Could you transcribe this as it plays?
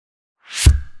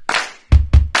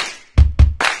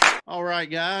All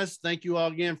right, guys. Thank you all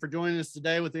again for joining us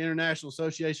today with the International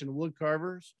Association of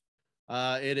Woodcarvers.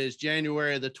 It is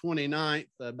January the 29th,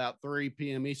 about 3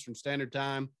 p.m. Eastern Standard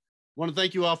Time. I want to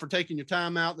thank you all for taking your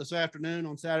time out this afternoon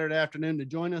on Saturday afternoon to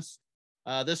join us.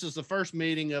 This is the first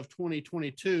meeting of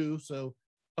 2022, so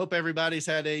hope everybody's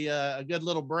had a good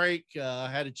little break,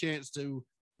 had a chance to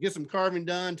get some carving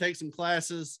done, take some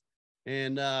classes,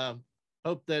 and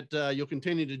hope that you'll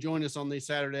continue to join us on these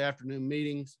Saturday afternoon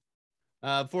meetings.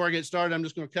 Before I get started, I'm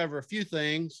just going to cover a few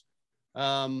things.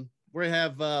 We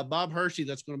have Bob Hershey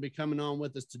that's going to be coming on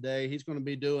with us today. He's going to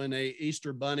be doing a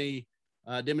Easter Bunny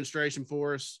demonstration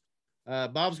for us.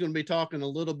 Bob's going to be talking a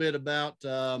little bit about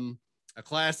a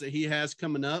class that he has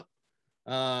coming up.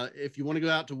 If you want to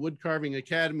go out to Woodcarving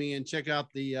Academy and check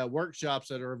out the workshops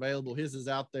that are available, his is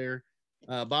out there.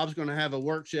 Bob's going to have a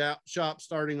workshop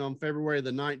starting on February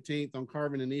the 19th on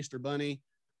carving an Easter Bunny.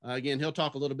 Again, he'll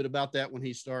talk a little bit about that when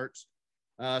he starts.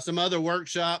 Some other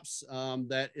workshops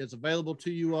that is available to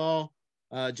you all.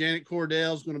 Janet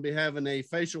Cordell is going to be having a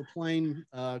facial plane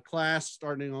class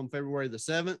starting on February the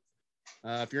 7th.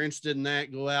 If you're interested in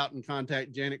that, go out and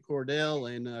contact Janet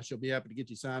Cordell and she'll be happy to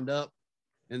get you signed up.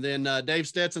 And then Dave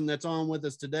Stetson that's on with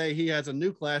us today, he has a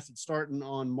new class that's starting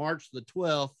on March the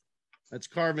 12th. That's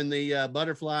carving the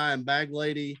butterfly and bag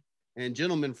lady and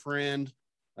gentleman friend.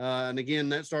 And again,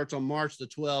 that starts on March the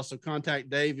 12th. So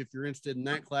contact Dave if you're interested in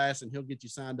that class and he'll get you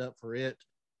signed up for it.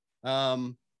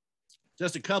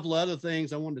 Just a couple of other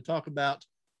things I wanted to talk about.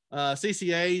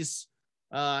 CCA's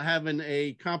having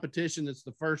a competition. It's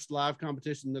the first live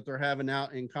competition that they're having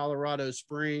out in Colorado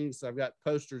Springs. I've got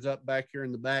posters up back here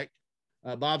in the back.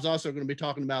 Bob's also going to be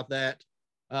talking about that.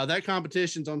 That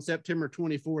competition's on September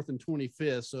 24th and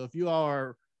 25th. So if you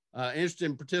are interested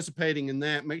in participating in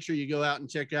that, make sure you go out and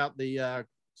check out the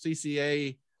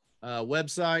CCA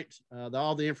website.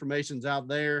 All the information's out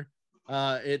there.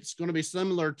 It's going to be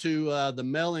similar to the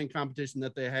mail-in competition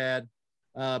that they had,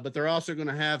 but they're also going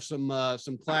to have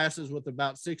some classes with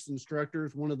about 6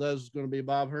 instructors. One of those is going to be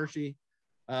Bob Hershey.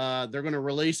 They're going to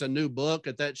release a new book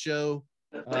at that show.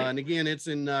 And again, it's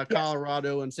in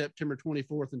Colorado on September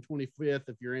 24th and 25th.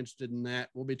 If you're interested in that,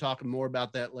 we'll be talking more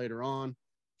about that later on.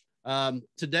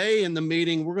 Today in the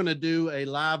meeting, we're going to do a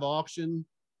live auction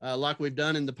like we've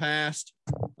done in the past.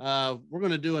 We're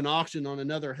going to do an auction on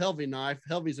another Helvey knife.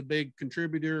 Helvey's a big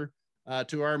contributor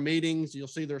to our meetings. You'll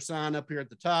see their sign up here at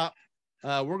the top.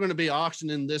 We're going to be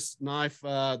auctioning this knife.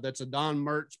 That's a Don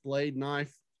Mertz blade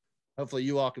knife. Hopefully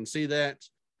you all can see that.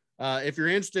 If you're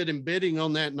interested in bidding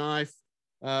on that knife,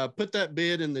 put that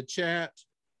bid in the chat.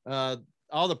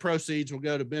 All the proceeds will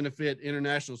go to benefit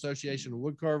International Association of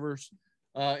Woodcarvers.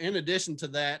 In addition to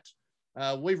that,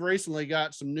 we've recently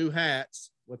got some new hats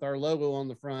with our logo on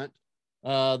the front.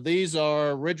 These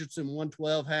are Richardson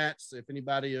 112 hats. If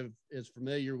anybody is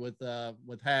familiar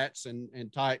with hats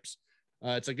and types,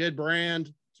 it's a good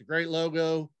brand. It's a great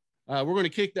logo. We're going to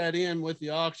kick that in with the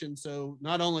auction. So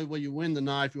not only will you win the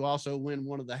knife, you also win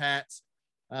one of the hats.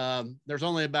 There's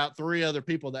only about 3 other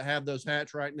people that have those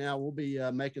hats right now. We'll be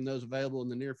making those available in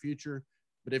the near future.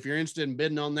 But if you're interested in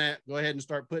bidding on that, go ahead and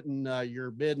start putting your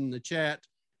bid in the chat.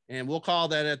 And we'll call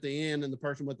that at the end, and the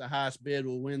person with the highest bid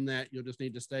will win that. You'll just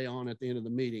need to stay on at the end of the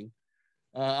meeting.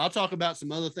 I'll talk about some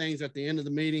other things at the end of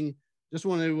the meeting. Just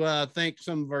want to thank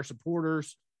some of our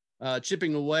supporters.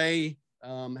 Chipping Away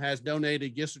has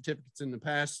donated gift certificates in the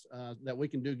past that we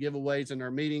can do giveaways in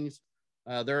our meetings.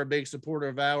 They're a big supporter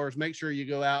of ours. Make sure you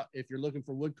go out if you're looking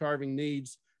for wood carving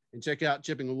needs and check out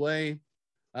Chipping Away.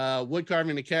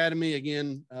 Woodcarving Academy,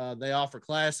 again, they offer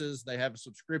classes. They have a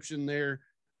subscription there.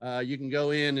 You can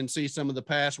go in and see some of the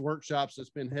past workshops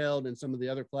that's been held and some of the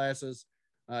other classes.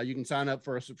 You can sign up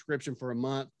for a subscription for a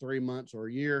month, 3 months, or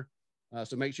a year.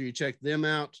 So make sure you check them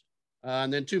out.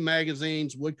 And then 2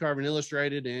 magazines, Woodcarving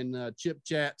Illustrated and Chip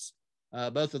Chats.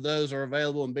 Both of those are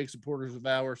available and big supporters of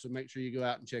ours, so make sure you go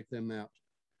out and check them out.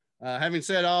 Having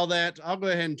said all that, I'll go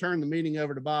ahead and turn the meeting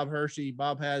over to Bob Hershey.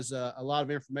 Bob has a lot of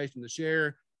information to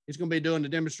share. He's going to be doing the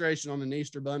demonstration on an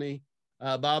Easter Bunny.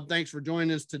 Bob, thanks for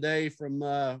joining us today from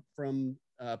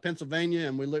Pennsylvania,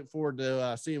 and we look forward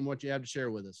to seeing what you have to share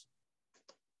with us.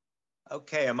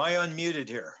 Okay, am I unmuted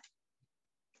here?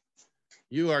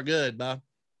 You are good, Bob.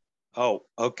 Oh,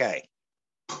 okay.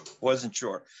 Wasn't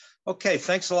sure. Okay,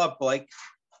 thanks a lot, Blake.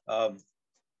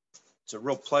 It's a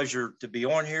real pleasure to be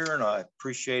on here, and I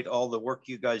appreciate all the work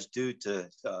you guys do to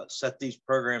set these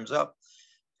programs up.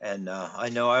 And I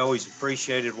know I always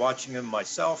appreciated watching them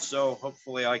myself, so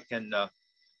hopefully I can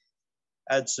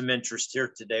add some interest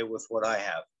here today with what I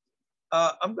have.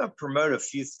 I'm going to promote a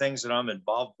few things that I'm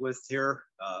involved with here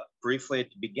briefly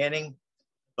at the beginning.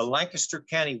 The Lancaster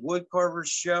County Woodcarvers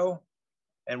Show,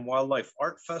 and Wildlife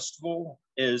Art Festival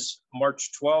is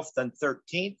March 12th and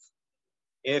 13th.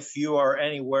 If you are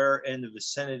anywhere in the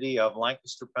vicinity of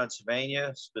Lancaster,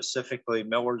 Pennsylvania, specifically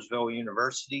Millersville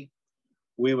University,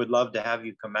 we would love to have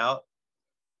you come out.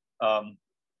 I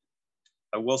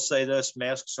will say this,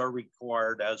 masks are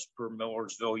required as per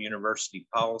Millersville University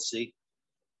policy.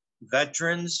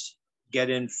 Veterans get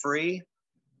in free,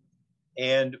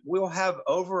 and we'll have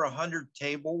over 100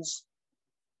 tables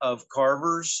of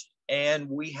carvers, and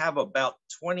we have about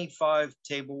 25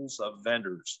 tables of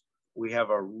vendors. We have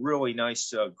a really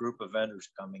nice group of vendors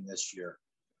coming this year.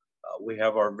 We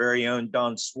have our very own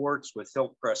Don Swartz with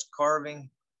Hillcrest Carving.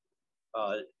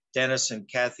 Dennis and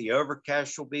Kathy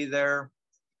Overcash will be there.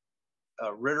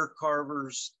 Ritter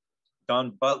Carvers,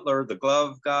 Don Butler, the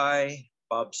glove guy,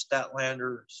 Bob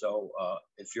Statlander. So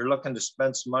if you're looking to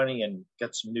spend some money and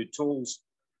get some new tools,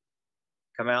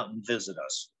 come out and visit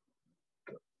us.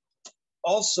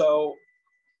 Also,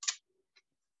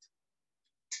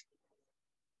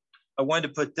 I wanted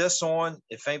to put this on,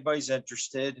 if anybody's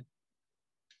interested,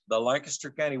 the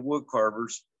Lancaster County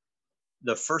Woodcarvers,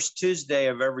 the first Tuesday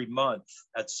of every month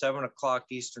at 7 o'clock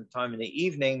Eastern time in the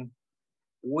evening,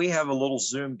 we have a little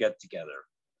Zoom get together.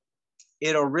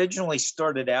 It originally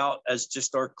started out as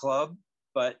just our club,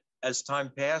 but as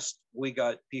time passed, we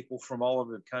got people from all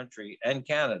over the country and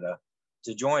Canada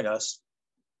to join us.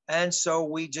 And so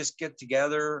we just get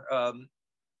together,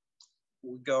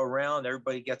 we go around,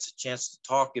 everybody gets a chance to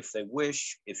talk if they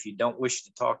wish. If you don't wish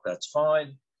to talk, that's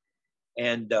fine.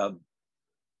 And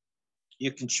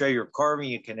you can share your carving,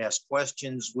 you can ask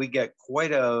questions. We get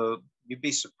quite a, you'd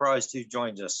be surprised who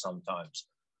joins us sometimes.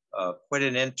 Quite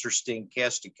an interesting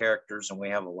cast of characters, and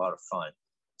we have a lot of fun.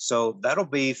 So that'll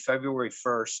be February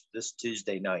 1st, this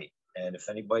Tuesday night. And if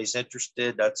anybody's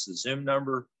interested, that's the Zoom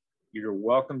number. You're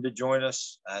welcome to join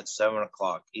us at 7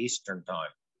 o'clock Eastern time.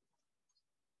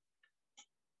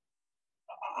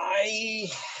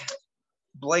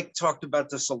 Blake talked about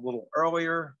this a little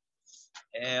earlier,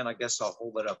 and I guess I'll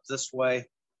hold it up this way.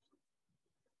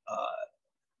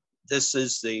 This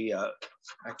is the,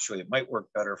 actually, it might work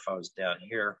better if I was down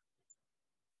here.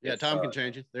 Yeah, Tom can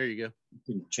change it. There you go. You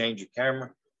can change your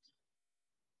camera.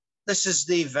 This is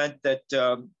the event that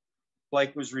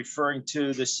Blake was referring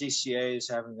to. The CCA is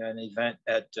having an event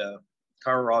at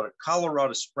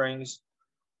Colorado Springs.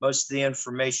 Most of the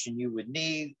information you would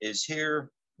need is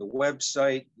here. The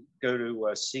website, go to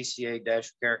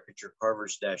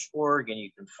cca-caricaturecarvers.org, and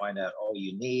you can find out all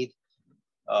you need.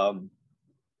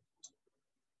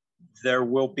 There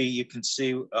will be, you can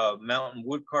see Mountain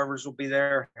Woodcarvers will be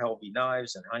there, Helvey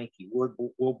Knives and Heineke Wood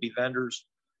will be vendors.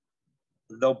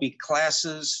 There'll be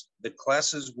classes. The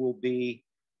classes will be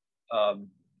on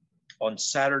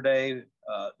Saturday,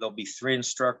 there'll be 3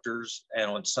 instructors, and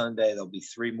on Sunday, there'll be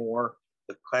 3 more.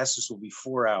 The classes will be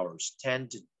 4 hours, 10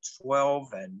 to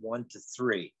 12 and 1 to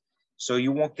 3. So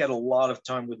you won't get a lot of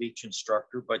time with each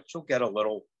instructor, but you'll get a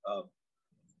little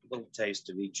taste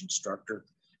of each instructor.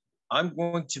 I'm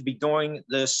going to be doing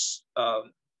this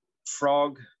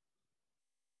frog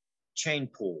chain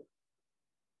pull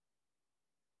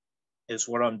is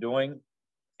what I'm doing.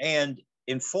 And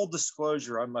in full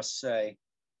disclosure, I must say,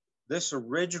 this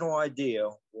original idea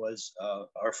was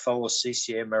our fellow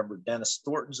CCA member, Dennis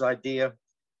Thornton's idea.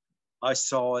 I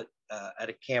saw it at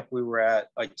a camp we were at.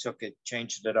 I took it,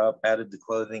 changed it up, added the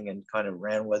clothing, and kind of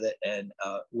ran with it. And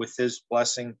with his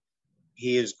blessing,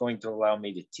 he is going to allow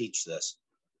me to teach this.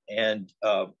 And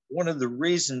one of the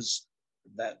reasons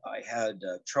that I had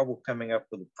trouble coming up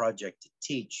with a project to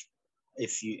teach,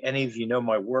 if any of you know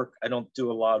my work, I don't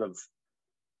do a lot of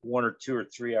 1 or 2 or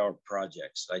 3 hour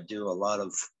projects. I do a lot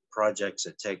of projects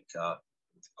that take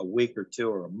a week or 2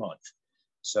 or a month.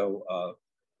 So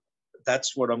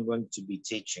that's what I'm going to be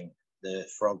teaching, the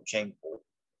frog chain pull,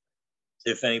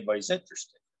 if anybody's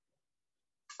interested.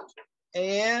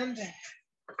 And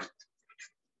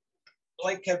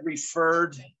Blake had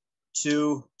referred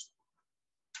to,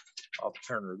 I'll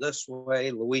turn her this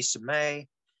way, Louisa May,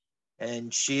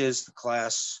 and she is the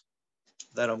class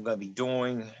that I'm going to be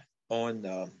doing on,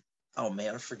 oh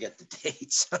man, I forget the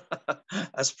dates.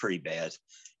 That's pretty bad.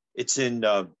 It's in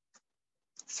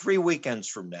 3 weekends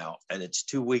from now, and it's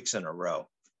 2 weeks in a row,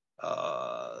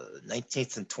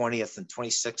 19th and 20th and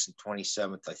 26th and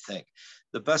 27th, I think.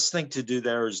 The best thing to do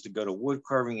there is to go to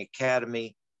Woodcarving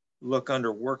Academy, look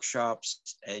under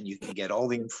workshops, and you can get all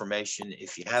the information.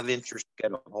 If you have interest,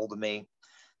 get a hold of me.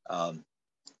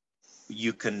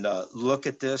 You can look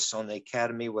at this on the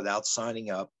Academy without signing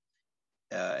up,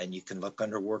 and you can look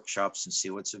under workshops and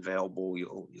see what's available.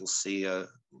 You'll see a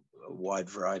wide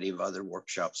variety of other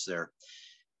workshops there.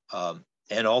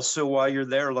 And also while you're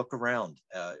there, look around.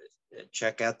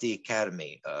 check out the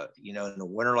Academy. You know, in a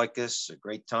winter like this, a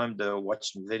great time to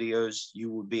watch some videos.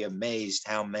 You would be amazed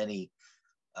how many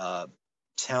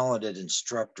talented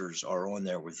instructors are on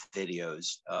there with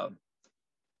videos.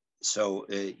 So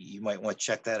you might want to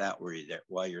check that out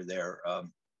while you're there.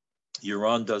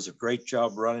 Yaron does a great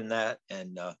job running that,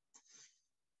 and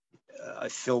I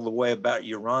feel the way about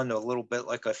Yaron a little bit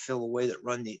like I feel the way that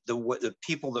run the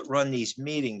people that run these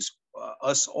meetings.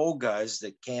 Us old guys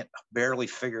that can't barely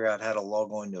figure out how to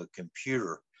log on to a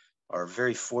computer are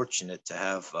very fortunate to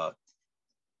have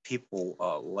people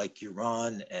like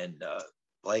Yaron and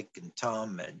Blake and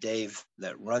Thom and Dave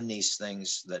that run these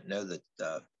things, that know that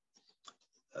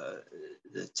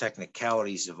the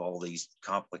technicalities of all these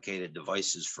complicated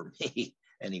devices for me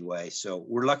anyway. So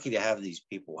we're lucky to have these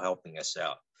people helping us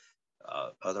out.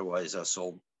 Otherwise, us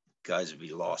old guys would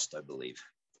be lost, I believe.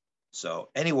 So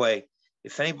anyway,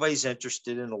 if anybody's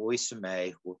interested in Louisa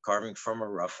May, we're carving from a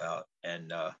rough out,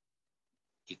 and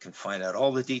you can find out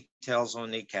all the details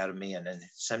on the Academy, and then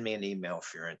send me an email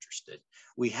if you're interested.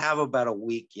 We have about a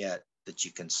week yet that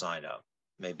you can sign up,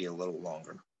 maybe a little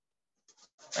longer.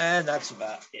 And that's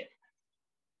about it.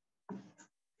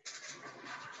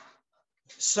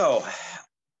 So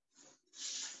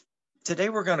today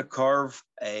we're going to carve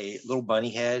a little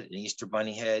bunny head, an Easter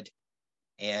bunny head.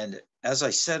 And as I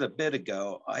said a bit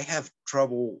ago, I have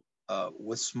trouble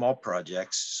with small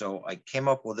projects. So I came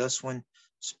up with this one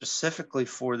specifically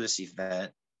for this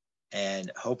event. And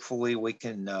hopefully we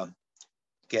can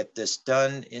get this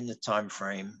done in the time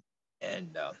frame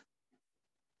and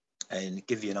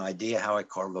give you an idea how I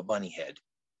carve a bunny head.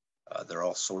 They're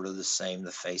all sort of the same,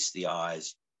 the face, the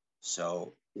eyes.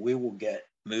 So we will get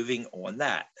moving on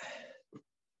that.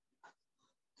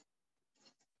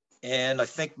 And I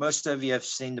think most of you have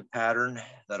seen the pattern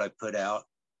that I put out.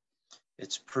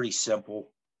 It's pretty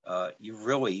simple. You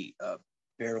really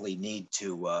barely need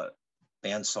to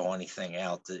bandsaw anything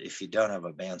out. If you don't have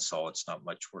a bandsaw, it's not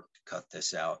much work to cut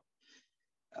this out.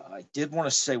 I did want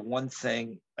to say one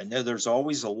thing. I know there's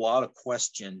always a lot of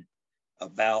question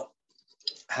about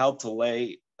how to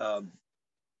lay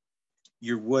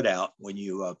your wood out when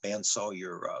you bandsaw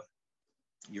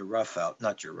your rough out,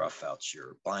 not your rough outs,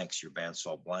 your blanks, your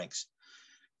bandsaw blanks.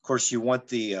 Of course, you want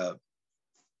the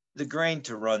grain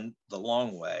to run the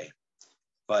long way,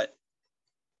 but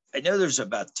I know there's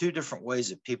about 2 different ways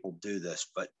that people do this,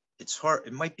 but it's hard.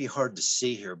 It might be hard to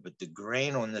see here, but the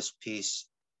grain on this piece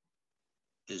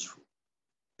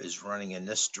is running in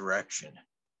this direction.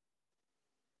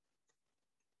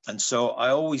 And so I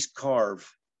always carve.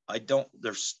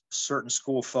 There's a certain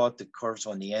school of thought that carves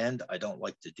on the end. I don't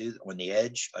like to do on the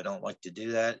edge. I don't like to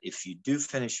do that. If you do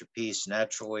finish a piece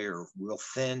naturally or real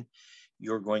thin,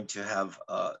 you're going to have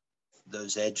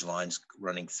those edge lines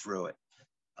running through it.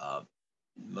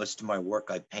 Most of my work,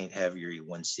 I paint heavier. You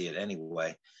wouldn't see it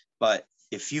anyway. But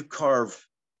if you carve,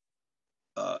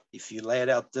 if you lay it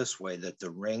out this way, that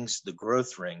the rings, the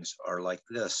growth rings are like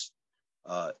this,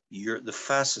 the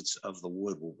facets of the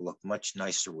wood will look much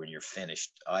nicer when you're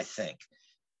finished, I think.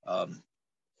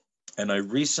 And I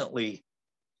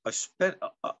spent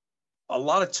a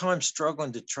lot of time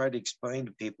struggling to try to explain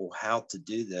to people how to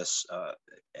do this.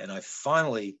 And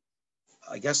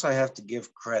I guess I have to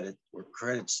give credit where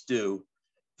credit's due.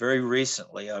 Very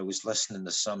recently, I was listening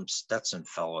to some Stetson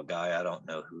fellow guy. I don't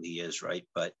know who he is, right?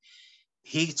 But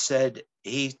he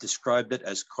described it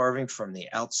as carving from the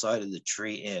outside of the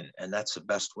tree in, and that's the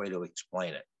best way to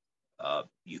explain it.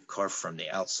 You carve from the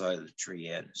outside of the tree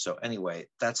in. So anyway,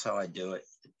 that's how I do it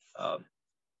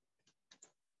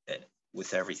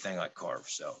with everything I carve.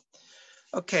 So,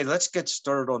 okay, let's get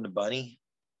started on the bunny.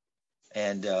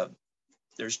 And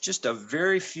there's just a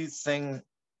very few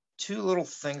 2 little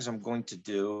things I'm going to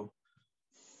do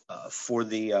for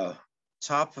the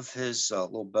top of his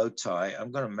little bow tie.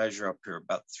 I'm going to measure up here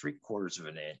about 3/4 of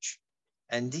an inch.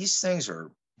 And these things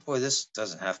are, boy, this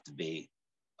doesn't have to be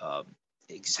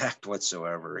exact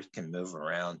whatsoever. It can move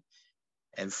around.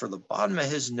 And for the bottom of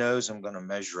his nose, I'm going to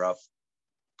measure up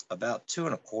about 2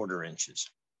 1/4 inches.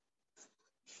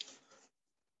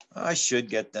 I should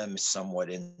get them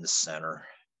somewhat in the center.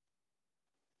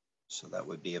 So that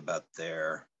would be about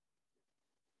there.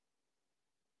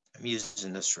 I'm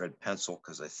using this red pencil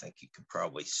because I think you can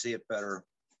probably see it better.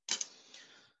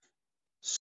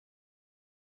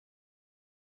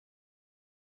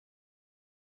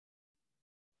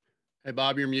 Hey,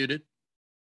 Bob, you're muted.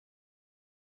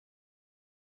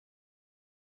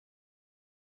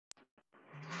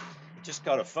 Just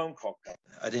got a phone call.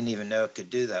 I didn't even know it could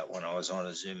do that when I was on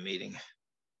a Zoom meeting.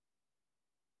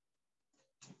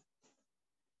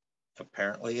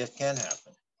 Apparently it can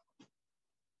happen.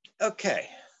 Okay.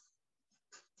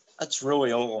 that's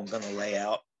really all I'm going to lay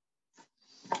out.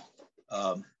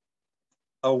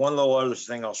 Oh, one little other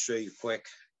thing I'll show you quick,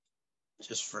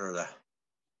 just for the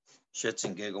shits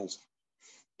and giggles.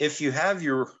 If you have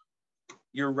your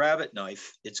rabbit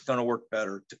knife, it's going to work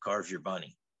better to carve your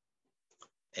bunny.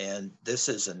 And this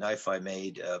is a knife I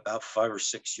made about 5 or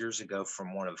 6 years ago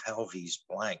from one of Helvey's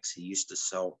blanks. He used to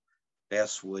sell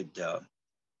basswood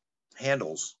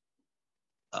handles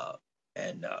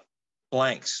and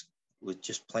blanks with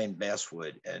just plain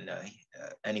basswood. And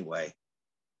anyway,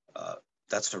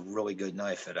 that's a really good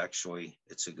knife.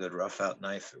 It's a good rough out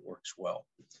knife. It works well.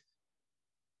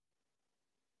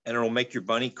 And it'll make your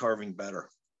bunny carving better.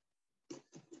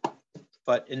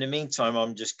 But in the meantime,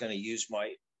 I'm just going to use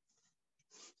my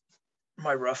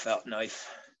rough out knife.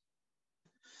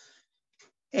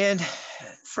 And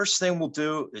first thing we'll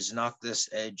do is knock this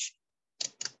edge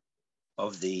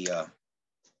of the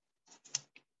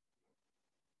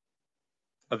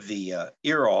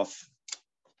ear off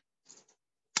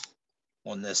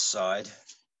on this side.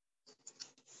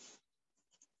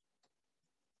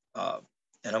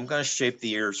 And I'm going to shape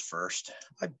the ears first.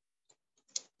 I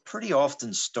pretty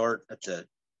often start at the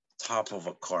top of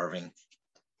a carving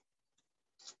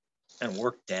and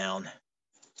work down.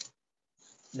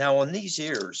 Now on these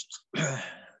ears,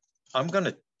 I'm going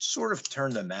to sort of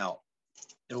turn them out.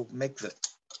 It'll make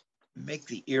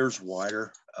the ears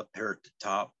wider up here at the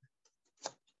top.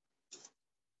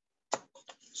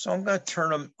 So I'm going to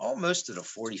turn them almost at a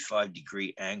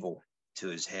 45-degree angle to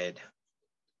his head.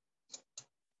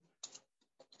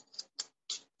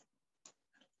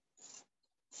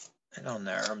 And I'll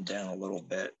narrow them down a little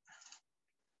bit.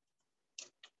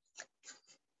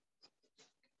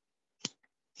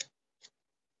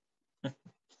 I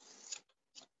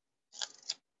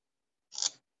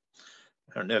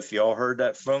don't know if y'all heard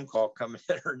that phone call coming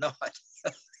in or not.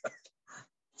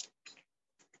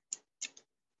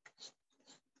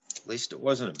 At least it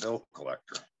wasn't a bill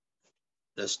collector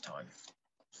this time.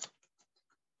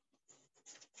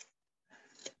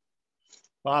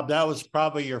 Bob, that was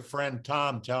probably your friend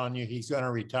Thom telling you he's going to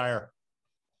retire.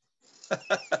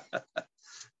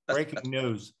 Breaking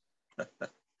news.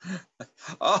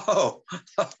 Oh,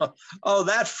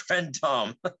 that friend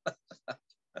Thom.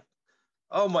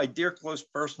 Oh, my dear close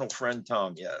personal friend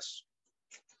Thom, yes.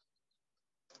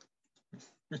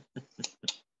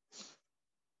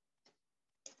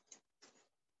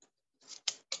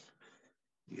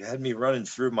 You had me running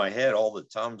through my head all the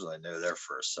Thoms I know there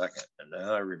for a second, and then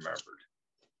I remembered.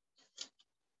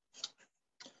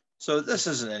 So this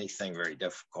isn't anything very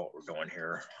difficult we're doing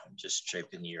here. I'm just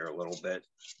shaping the ear a little bit,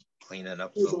 cleaning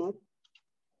up the...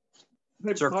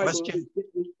 Is there a question?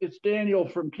 It's Daniel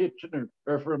from Kitchener,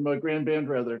 or from Grand Bend,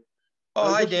 rather.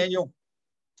 Oh, hi, Daniel.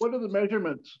 What are the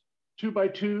measurements? 2 by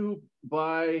 2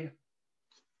 by?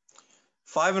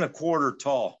 5 1/4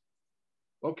 tall.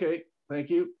 Okay, thank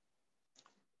you.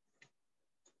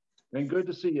 And good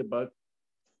to see you, bud.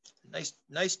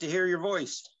 Nice to hear your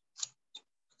voice.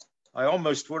 I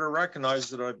almost would have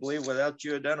recognized it, I believe, without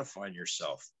you identifying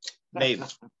yourself. Maybe.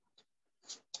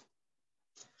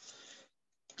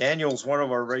 Daniel's one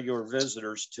of our regular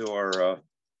visitors to our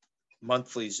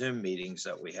monthly Zoom meetings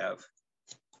that we have.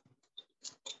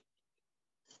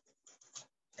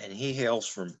 And he hails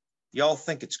from, y'all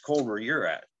think it's cold where you're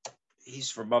at.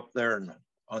 He's from up there in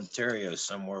Ontario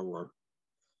somewhere where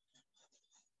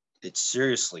it's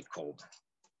seriously cold.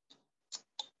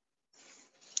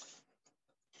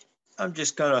 I'm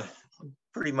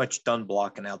pretty much done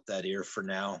blocking out that ear for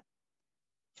now.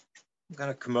 I'm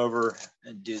gonna come over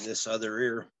and do this other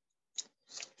ear.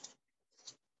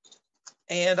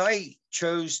 And I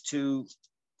chose to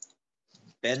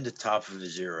bend the top of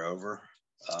his ear over.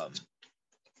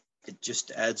 It just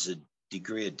adds a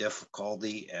degree of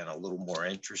difficulty and a little more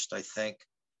interest, I think.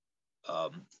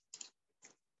 I'm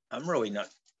really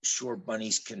not sure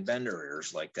bunnies can bend their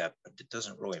ears like that, but it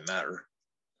doesn't really matter.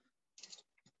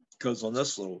 Because on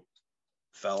this little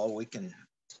fellow, we can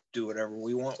do whatever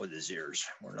we want with his ears.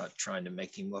 We're not trying to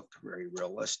make him look very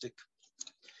realistic.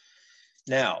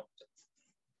 Now,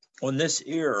 on this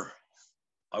ear,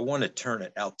 I want to turn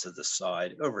it out to the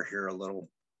side over here a little.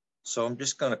 So I'm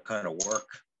just going to kind of work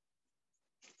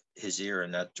his ear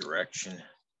in that direction.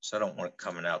 So I don't want it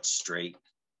coming out straight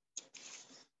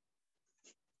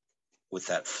with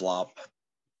that flop.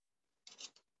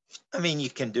 I mean,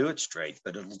 you can do it straight,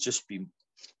 but it'll just be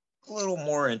a little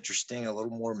more interesting, a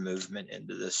little more movement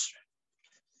into this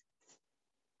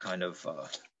kind of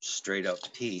straight up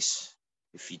piece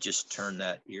if you just turn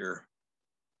that ear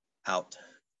out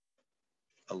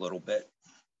a little bit.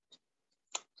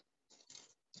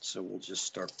 So we'll just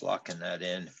start blocking that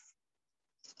in.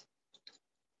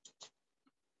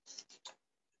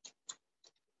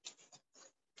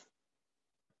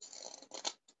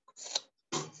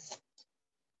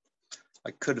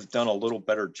 I could have done a little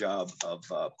better job of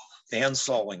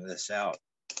bandsawing this out.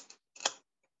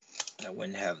 And I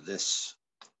wouldn't have this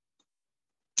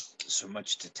so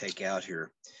much to take out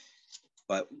here.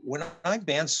 But when I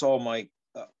bandsaw my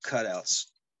cutouts,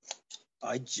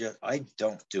 I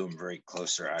don't do them very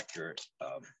close or accurate.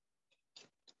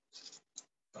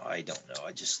 I don't know.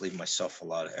 I just leave myself a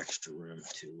lot of extra room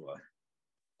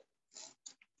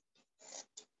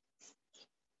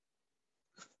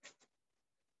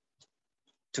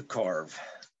to carve.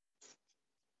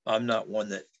 I'm not one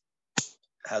that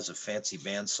has a fancy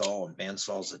bandsaw and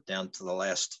bandsaws it down to the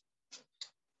last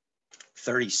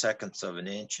 30 seconds of an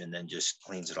inch and then just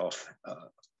cleans it off.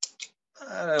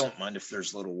 I don't mind if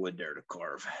there's little wood there to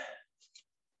carve.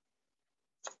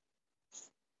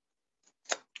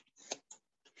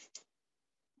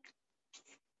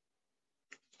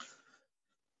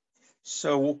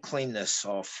 So we'll clean this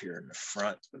off here in the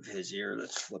front of his ear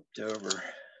that's flipped over.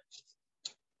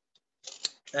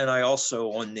 And I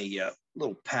also, on the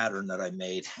little pattern that I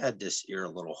made, had this ear a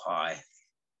little high.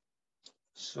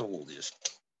 So we'll just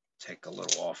take a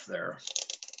little off there.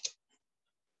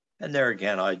 And there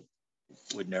again, I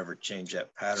would never change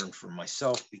that pattern for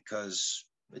myself because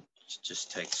it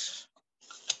just takes,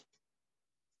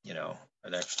 you know,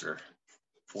 an extra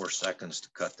 4 seconds to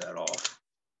cut that off.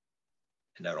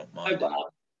 And I don't mind. Hi,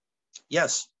 Bob.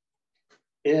 Yes.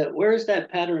 Yeah, where is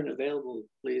that pattern available,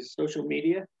 please? Social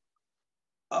media?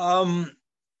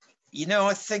 You know,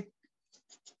 I think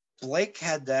Blake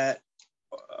had that,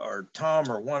 or Thom,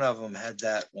 or one of them had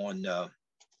that on.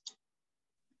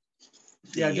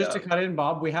 Yeah, just to cut in,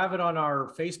 Bob, we have it on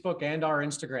our Facebook and our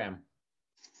Instagram.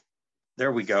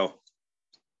 There we go.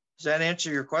 Does that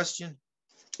answer your question?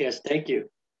 Yes, thank you.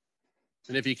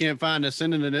 And if you can't find us,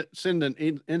 send an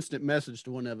instant message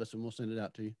to one of us and we'll send it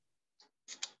out to you.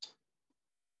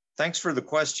 Thanks for the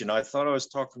question. I thought I was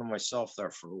talking to myself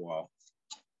there for a while.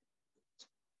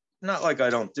 Not like I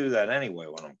don't do that anyway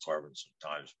when I'm carving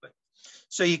sometimes, but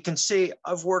so you can see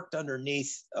I've worked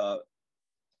underneath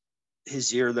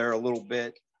his ear there a little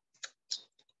bit.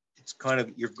 It's kind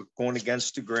of, you're going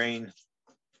against the grain.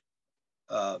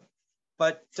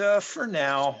 But for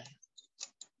now,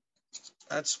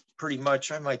 that's pretty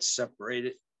much, I might separate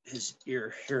it, his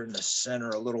ear here in the center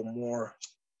a little more.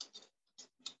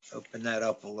 Open that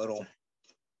up a little.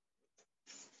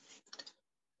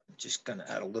 I'm just gonna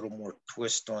add a little more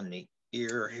twist on the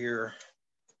ear here.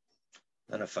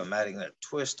 And if I'm adding that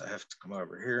twist, I have to come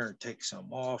over here and take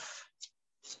some off.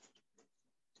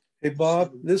 Hey,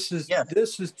 Bob, this is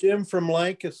Jim from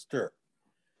Lancaster.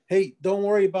 Hey, don't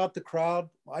worry about the crowd.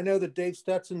 I know that Dave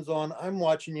Stetson's on. I'm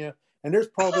watching you. And there's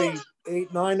probably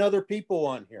 8, 9 other people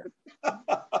on here.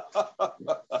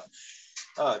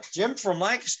 Jim from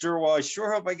Lancaster, well, I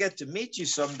sure hope I get to meet you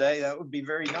someday. That would be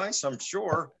very nice, I'm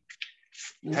sure.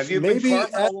 Have you been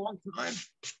carving a long time?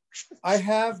 I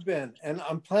have been, and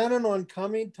I'm planning on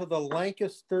coming to the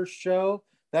Lancaster show.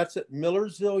 That's at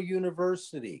Millersville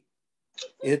University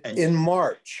in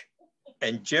March.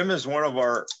 And Jim is one of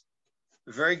our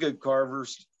very good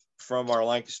carvers from our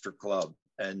Lancaster club.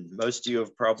 And most of you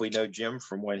have probably know Jim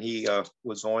from when he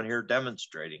was on here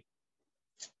demonstrating.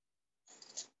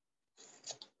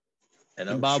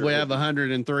 And Bob, sure we have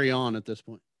 103 on at this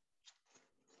point.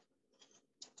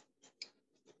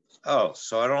 Oh,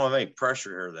 so I don't have any pressure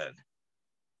here then.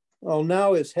 Oh,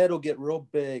 now his head will get real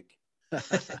big.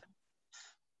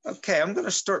 Okay, I'm going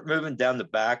to start moving down the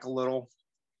back a little,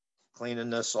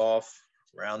 cleaning this off,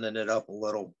 rounding it up a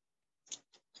little.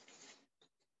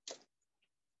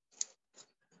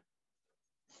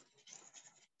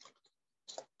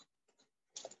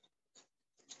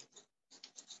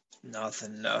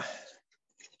 Nothing.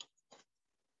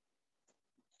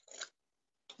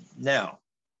 Now,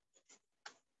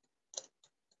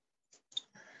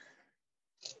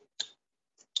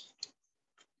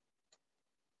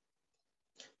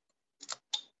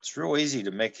 it's real easy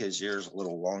to make his ears a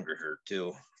little longer here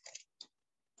too,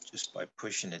 just by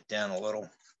pushing it down a little.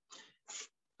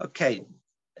 Okay,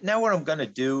 now what I'm going to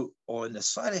do on the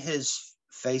side of his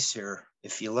face here,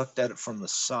 if you looked at it from the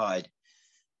side,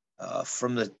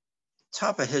 from the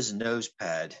top of his nose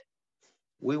pad,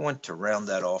 we want to round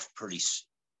that off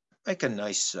make a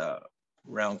nice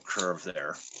round curve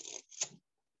there.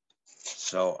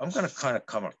 So I'm going to kind of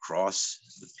come across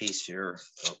the piece here,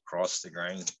 across the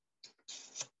grain.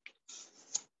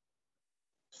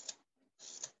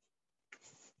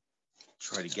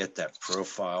 Try to get that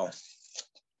profile.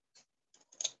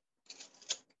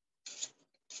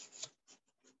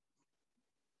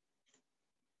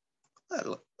 That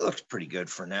looks pretty good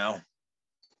for now.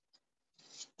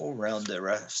 We'll round the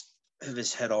rest of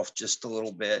his head off just a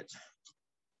little bit.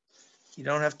 You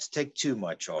don't have to take too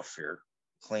much off here.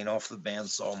 Clean off the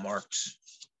bandsaw marks.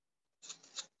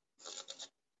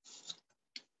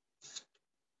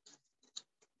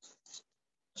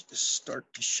 Just start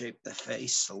to shape the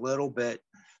face a little bit.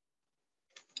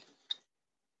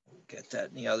 Get that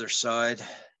on the other side.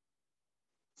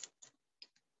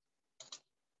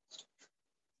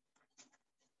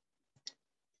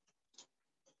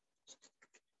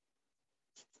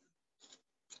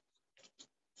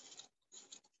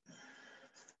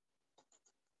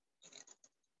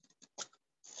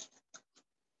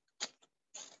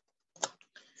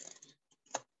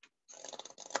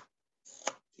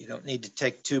 You don't need to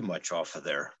take too much off of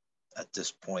there at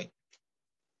this point.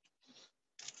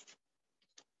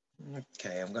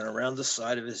 Okay, I'm going to round the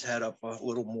side of his head up a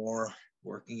little more,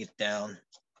 working it down.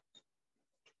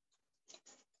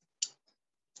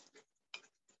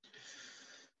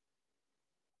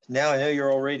 Now I know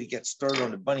you're all ready to get started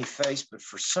on the bunny face, but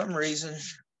for some reason,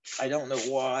 I don't know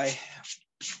why,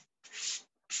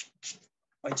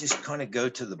 I just kind of go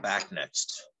to the back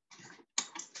next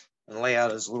and lay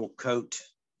out his little coat.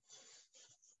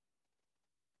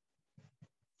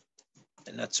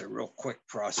 And that's a real quick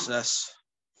process.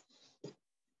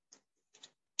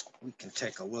 We can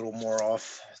take a little more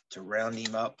off to round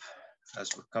him up as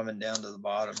we're coming down to the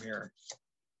bottom here.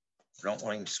 I don't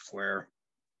want him square.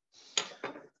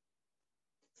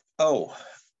 Oh,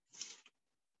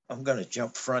 I'm going to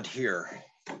jump front here.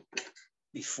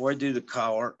 Before I do the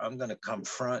collar, I'm going to come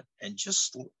front and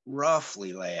just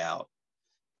roughly lay out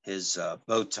his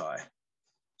bow tie.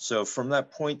 So from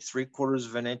that point, 3/4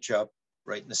 of an inch up,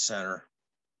 right in the center,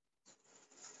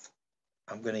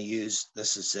 I'm going to use,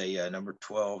 this is a number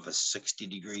 12, a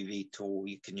 60-degree V tool.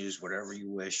 You can use whatever you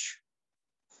wish,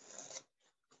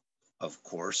 of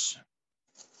course.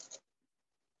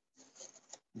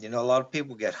 You know, a lot of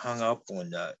people get hung up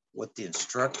on what the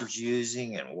instructor's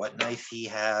using and what knife he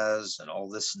has and all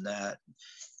this and that.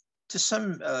 To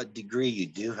some degree, you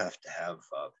do have to have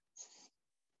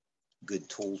good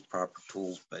tools, proper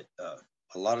tools, but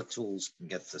a lot of tools can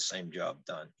get the same job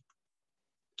done.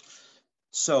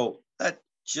 So that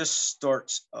just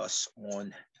starts us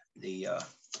on the,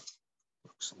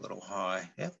 looks a little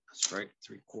high. Yep, that's right,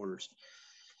 3/4.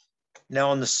 Now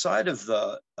on the side of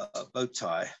the bow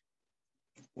tie,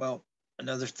 well,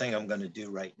 another thing I'm going to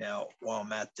do right now while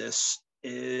I'm at this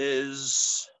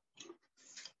is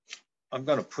I'm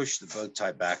going to push the bow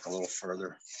tie back a little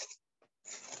further.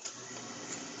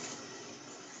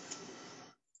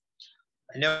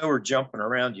 I know we're jumping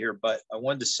around here, but I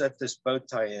wanted to set this bow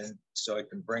tie in so I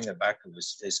can bring the back of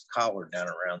his collar down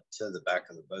around to the back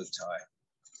of the bow tie.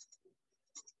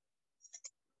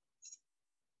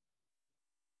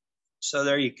 So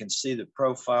there you can see the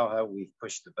profile, how we've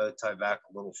pushed the bow tie back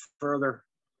a little further.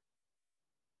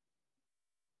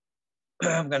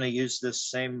 I'm going to use this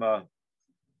same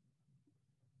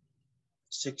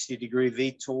 60-degree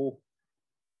V tool.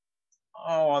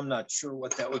 Oh, I'm not sure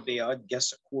what that would be. I'd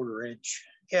guess 1/4 inch.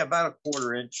 Yeah, about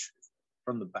 1/4 inch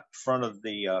from the back, front of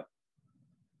the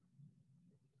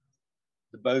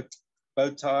bow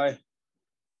tie.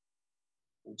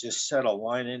 We'll just set a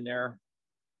line in there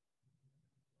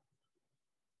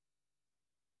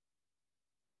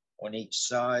on each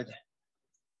side.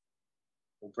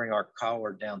 We'll bring our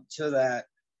collar down to that.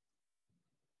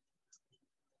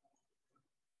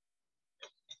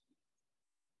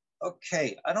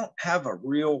 Okay, I don't have a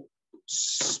real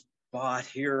spot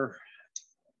here.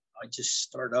 I just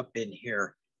start up in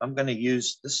here. I'm going to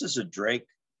use, this is a Drake.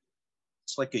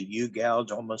 It's like a U gouge,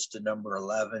 almost a number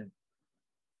 11,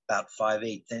 about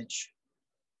 5/8 inch.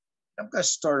 I'm going to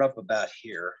start up about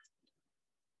here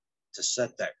to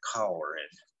set that collar in.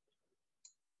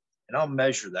 And I'll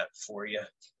measure that for you.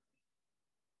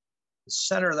 The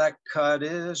center of that cut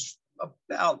is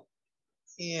about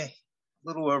a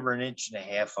little over 1.5 inches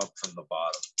up from the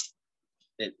bottom.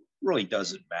 It really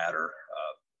doesn't matter.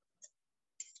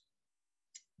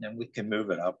 Then we can move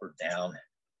it up or down.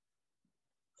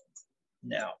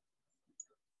 Now,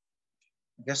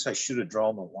 I guess I should have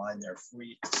drawn the line there for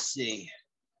you to see.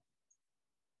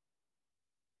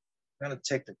 I'm going to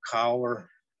take the collar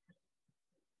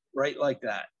right like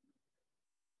that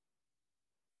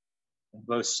on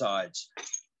both sides.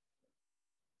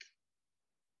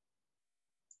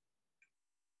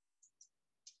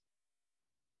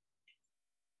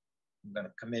 I'm going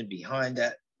to come in behind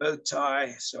that bow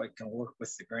tie so I can work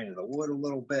with the grain of the wood a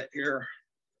little bit here.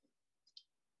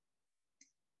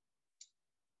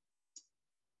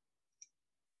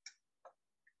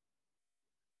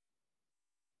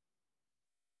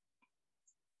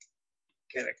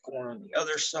 Get it going on the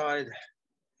other side.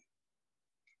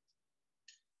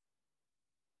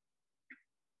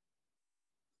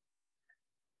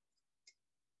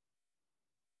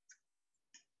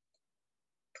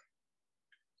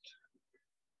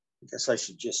 guess I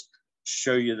should just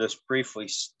show you this briefly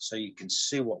so you can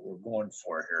see what we're going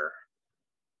for here.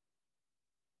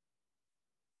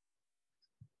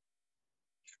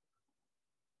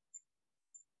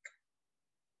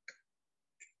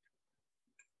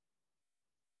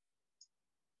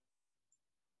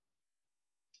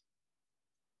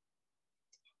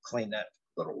 Clean that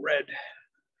little red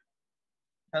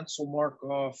pencil mark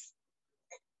off.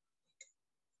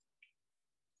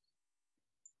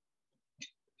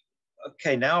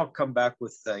 Okay, now I'll come back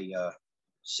with a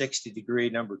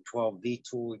 60-degree number 12 V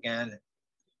tool again.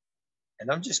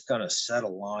 And I'm just gonna set a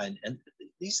line, and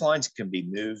these lines can be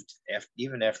moved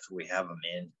even after we have them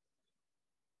in.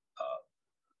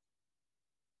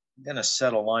 I'm gonna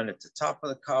set a line at the top of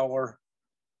the collar.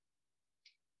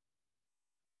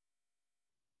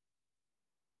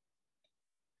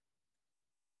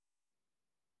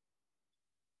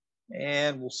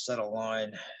 And we'll set a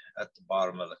line at the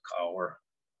bottom of the collar.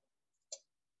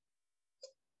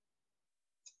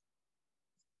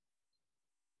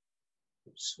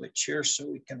 We'll switch here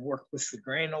so we can work with the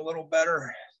grain a little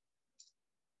better.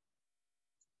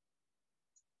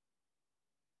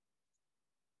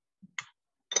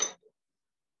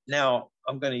 Now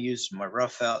I'm going to use my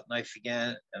rough out knife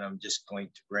again, and I'm just going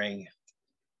to bring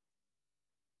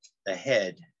the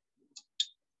head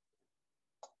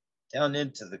down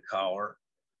into the collar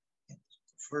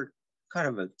for kind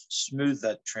of a smooth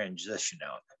that transition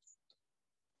out.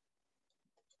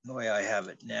 The way I have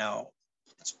it now,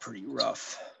 it's pretty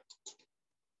rough.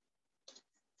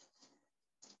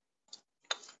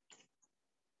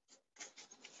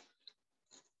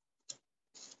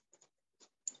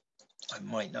 I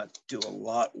might not do a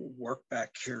lot of work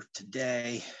back here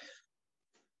today,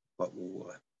 but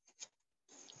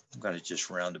I'm going to just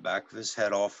round the back of his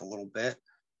head off a little bit.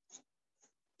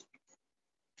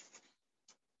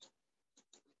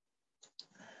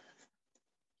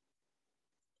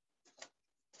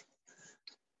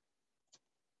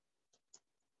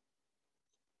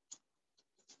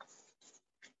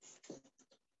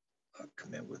 I'll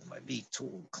come in with my V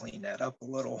tool and clean that up a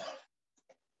little.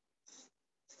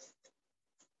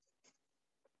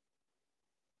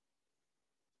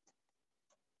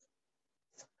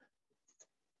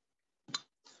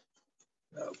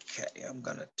 Okay, I'm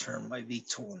going to turn my V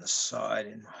tool on the side,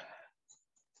 and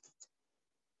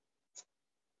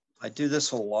I do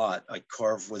this a lot. I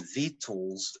carve with V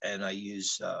tools, and I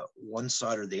use one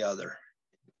side or the other.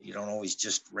 You don't always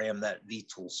just ram that V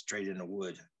tool straight into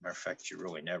wood. Matter of fact, you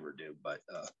really never do. But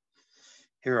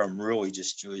here I'm really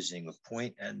just using the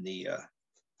point and the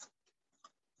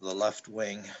left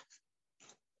wing.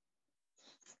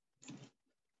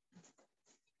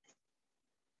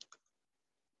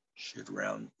 Should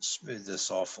smooth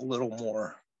this off a little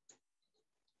more.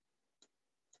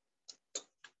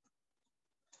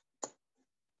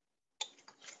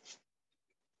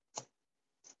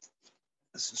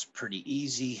 This is pretty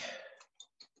easy,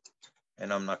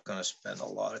 and I'm not going to spend a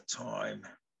lot of time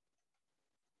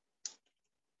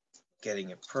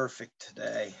getting it perfect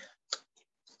today,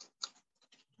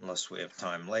 unless we have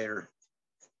time later.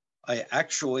 I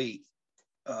actually,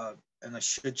 and I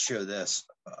should show this,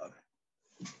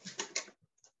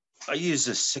 I use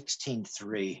a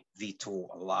 16-3 V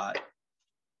tool a lot,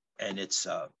 and it's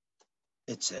a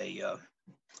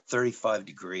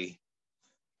 35-degree,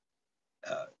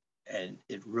 and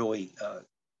it really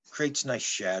creates nice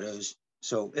shadows.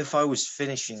 So if I was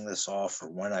finishing this off, or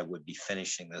when I would be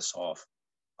finishing this off,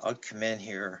 I'd come in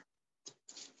here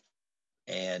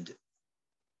and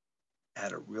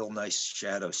add a real nice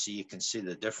shadow. So you can see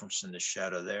the difference in the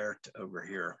shadow there to over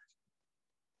here.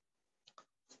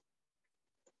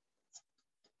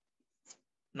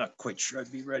 Not quite sure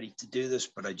I'd be ready to do this,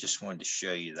 but I just wanted to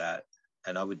show you that.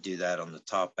 And I would do that on the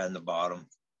top and the bottom.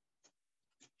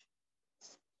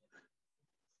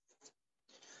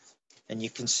 And you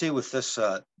can see with this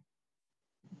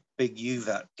big U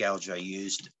gouge I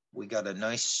used, we got a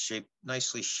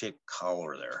nicely shaped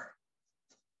collar there.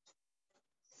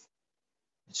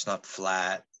 It's not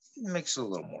flat. It makes it a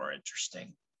little more interesting.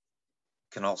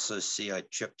 You can also see I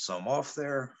chipped some off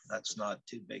there. That's not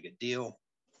too big a deal.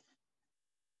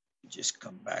 You just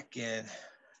come back in,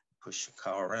 push the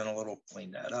collar in a little,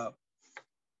 clean that up.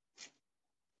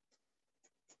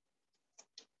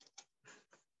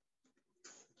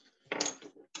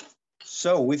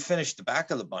 So we finished the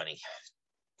back of the bunny,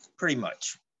 pretty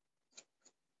much.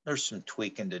 There's some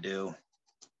tweaking to do.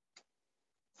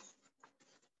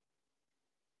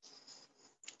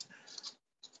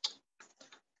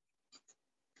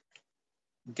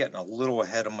 I'm getting a little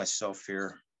ahead of myself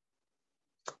here,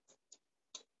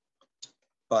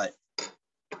 but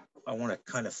I want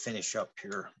to kind of finish up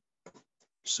here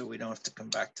so we don't have to come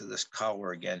back to this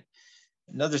collar again.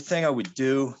 Another thing I would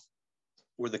do,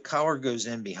 where the collar goes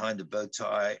in behind the bow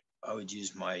tie, I would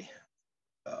use my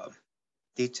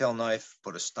detail knife,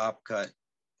 put a stop cut,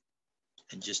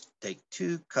 and just take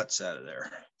 2 cuts out of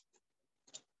there.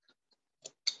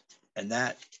 And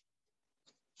that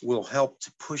will help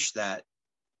to push that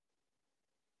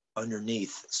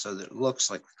underneath so that it looks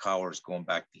like the collar is going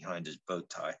back behind his bow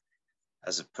tie,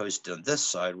 as opposed to on this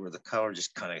side where the collar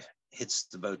just kind of hits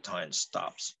the bow tie and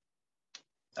stops.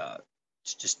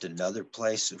 It's just another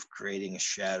place of creating a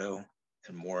shadow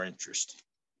and more interest.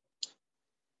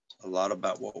 A lot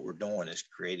about what we're doing is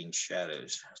creating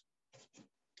shadows.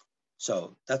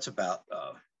 So that's about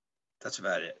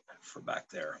it for back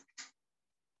there.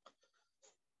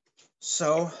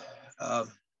 So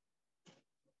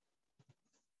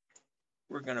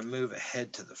we're going to move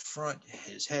ahead to the front,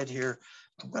 his head here.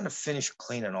 I'm going to finish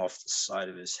cleaning off the side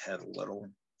of his head a little.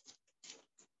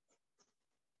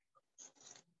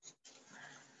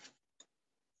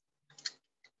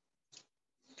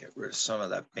 Get rid of some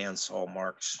of that bandsaw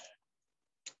marks.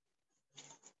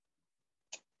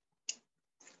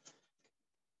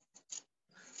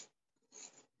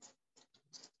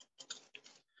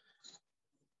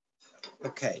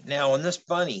 Okay, now on this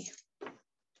bunny,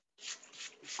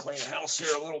 clean the house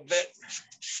here a little bit.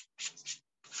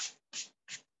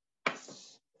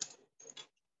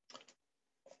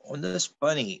 On this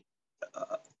bunny,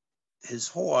 his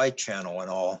whole eye channel and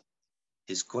all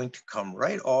is going to come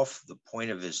right off the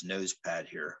point of his nose pad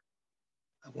here.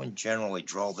 I wouldn't generally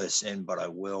draw this in, but I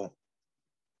will.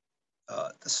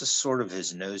 This is sort of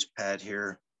his nose pad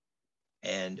here,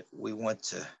 and we want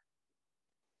to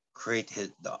create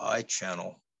the eye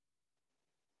channel.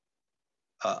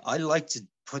 I like to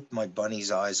put my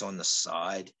bunny's eyes on the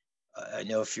side. I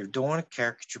know if you're doing a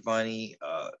caricature bunny,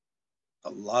 a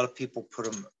lot of people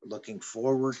put them looking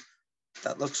forward.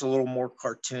 That looks a little more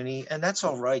cartoony, and that's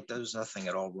all right. There's nothing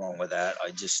at all wrong with that.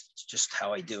 I just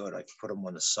how I do it. I put them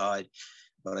on the side,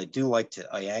 but I do like to,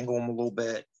 I angle them a little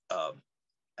bit,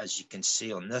 as you can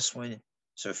see on this one.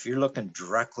 So if you're looking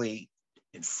directly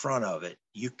in front of it,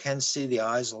 you can see the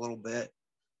eyes a little bit.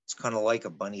 It's kind of like a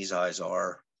bunny's eyes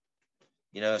are.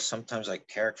 You know, sometimes I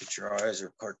caricature eyes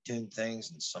or cartoon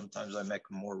things, and sometimes I make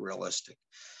them more realistic.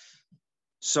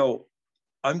 So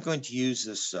I'm going to use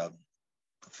this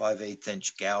 5/8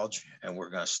 inch gouge, and we're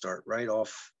going to start right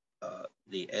off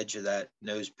the edge of that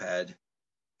nose pad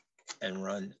and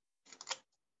run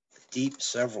deep,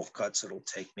 several cuts it'll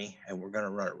take me, and we're going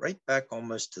to run it right back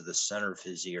almost to the center of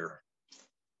his ear.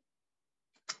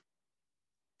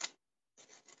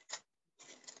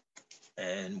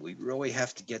 And we really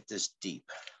have to get this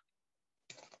deep.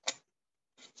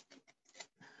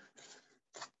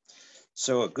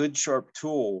 So a good sharp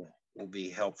tool will be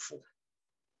helpful,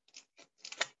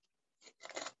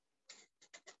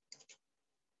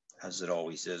 as it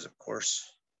always is, of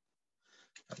course.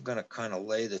 I'm going to kind of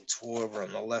lay the tool over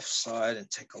on the left side and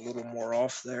take a little more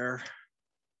off there.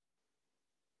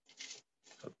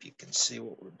 Hope you can see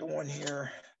what we're doing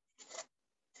here.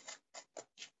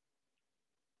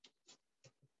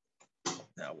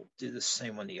 Now we'll do the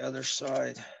same on the other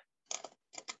side.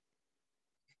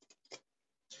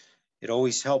 It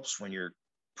always helps when you're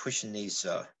pushing these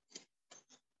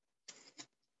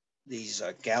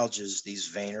gouges, these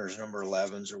veiners, number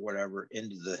 11s or whatever,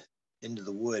 into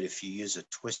the wood. If you use a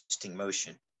twisting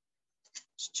motion,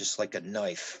 it's just like a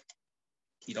knife.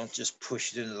 You don't just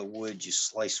push it into the wood, you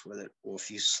slice with it. Well, if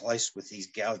you slice with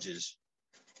these gouges,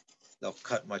 they'll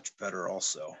cut much better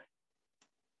also.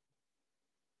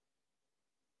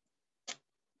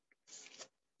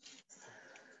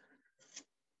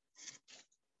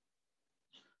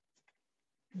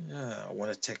 Yeah, I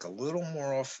want to take a little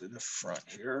more off in the front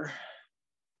here.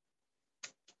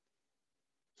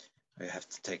 I have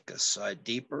to take a side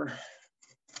deeper.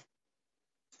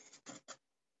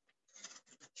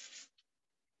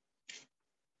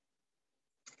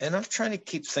 And I'm trying to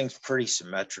keep things pretty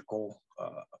symmetrical.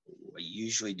 I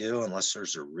usually do, unless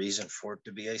there's a reason for it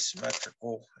to be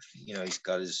asymmetrical. If, you know,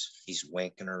 he's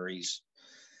winking, or he's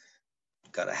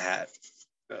got a hat,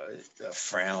 a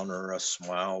frown or a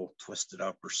smile twisted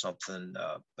up or something.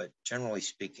 But generally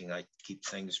speaking, I keep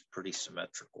things pretty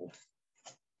symmetrical,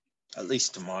 at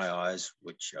least to my eyes,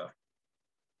 which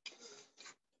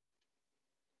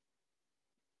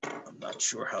I'm not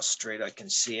sure how straight I can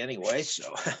see anyway.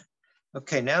 So,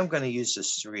 okay, now I'm going to use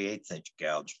this 3/8 inch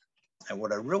gouge. And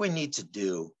what I really need to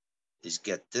do is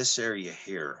get this area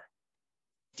here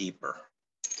deeper.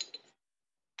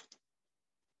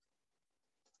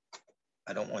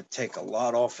 I don't want to take a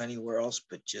lot off anywhere else,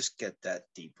 but just get that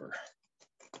deeper.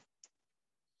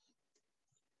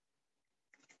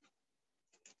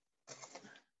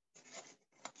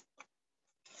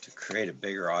 create a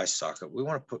bigger eye socket. We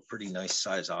want to put pretty nice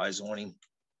size eyes on him.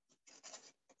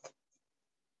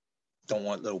 Don't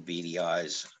want little beady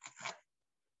eyes.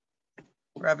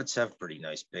 Rabbits have pretty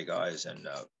nice big eyes, and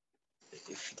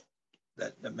if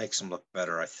that makes them look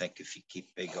better, I think, if you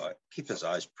keep his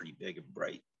eyes pretty big and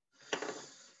bright.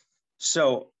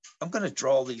 So I'm going to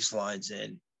draw these lines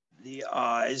in the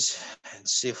eyes and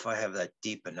see if I have that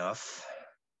deep enough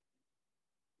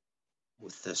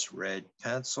with this red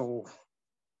pencil.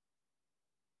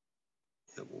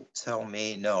 It will tell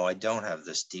me, no, I don't have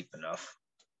this deep enough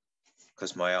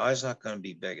because my eye's not going to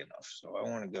be big enough. So I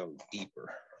want to go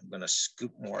deeper. I'm going to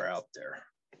scoop more out there.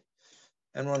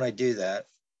 And when I do that,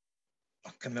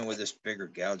 I'll come in with this bigger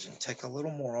gouge and take a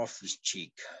little more off this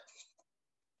cheek.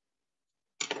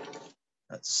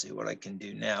 Let's see what I can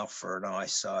do now for an eye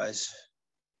size.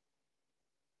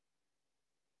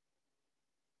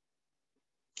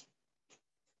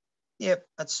 Yep,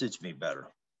 that suits me better.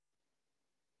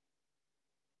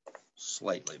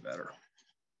 Slightly better.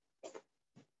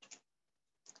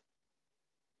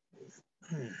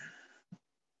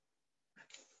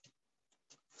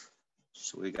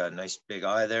 So we got a nice big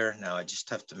eye there. Now I just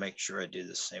have to make sure I do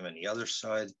the same on the other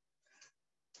side.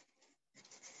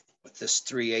 With this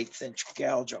 3/8 inch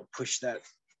gouge, I'll push that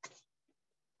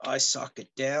eye socket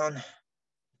down.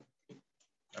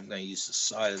 I'm going to use the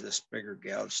side of this bigger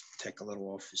gouge to take a little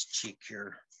off his cheek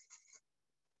here.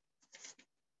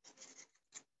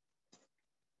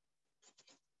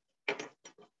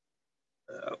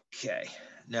 Okay,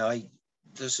 now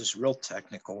this is real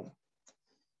technical.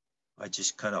 I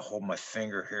just kind of hold my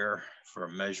finger here for a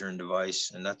measuring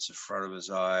device, and that's the front of his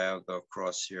eye. I'll go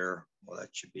across here. Well,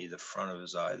 that should be the front of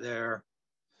his eye there.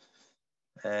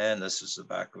 And this is the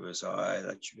back of his eye.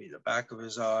 That should be the back of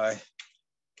his eye.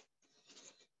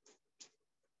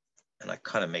 And I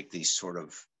kind of make these sort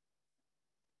of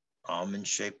almond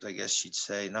shaped, I guess you'd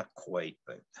say. Not quite,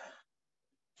 but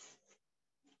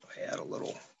I add a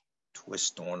little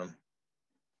twist on them.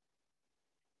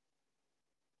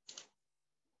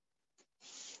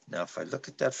 Now, if I look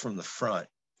at that from the front,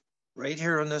 right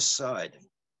here on this side,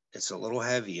 it's a little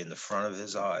heavy in the front of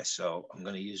his eye. So I'm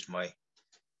going to use my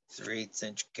 3/8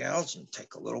 inch gouge and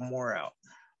take a little more out.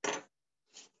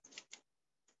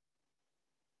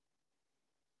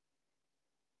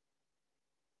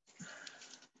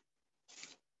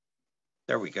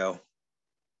 There we go.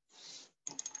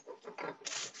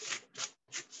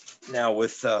 Now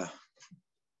with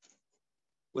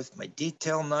my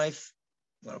detail knife,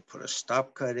 I'm going to put a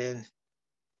stop cut in.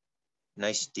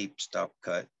 Nice deep stop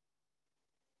cut.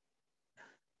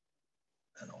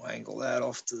 And I'll angle that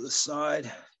off to the side.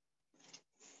 I'm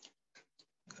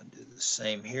going to do the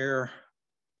same here.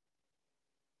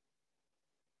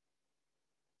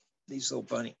 These little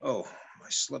bunny, oh,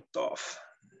 I slipped off.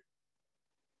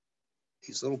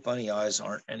 These little bunny eyes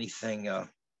aren't anything,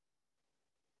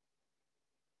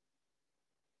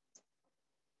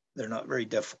 they're not very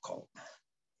difficult.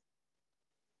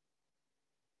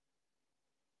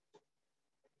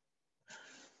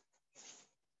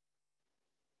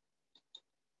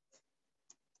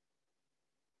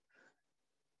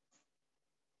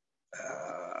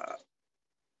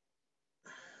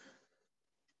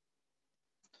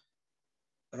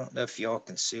 I don't know if y'all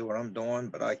can see what I'm doing,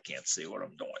 but I can't see what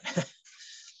I'm doing.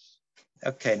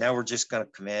 Okay, now we're just going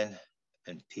to come in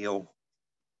and peel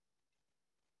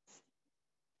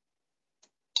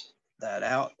that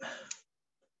out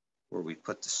where we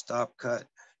put the stop cut.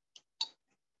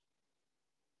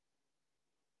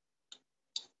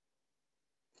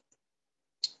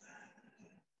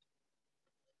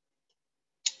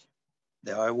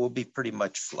 The eye will be pretty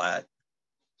much flat.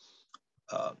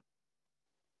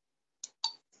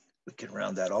 We can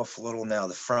round that off a little. Now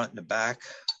the front and the back,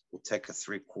 we'll take a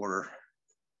 3/4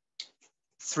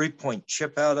 3-point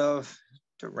chip out of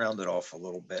to round it off a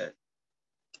little bit.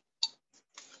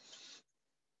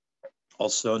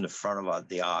 Also in the front of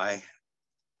the eye,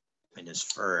 in his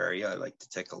fur area, I like to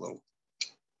take a little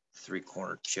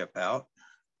 3-corner chip out.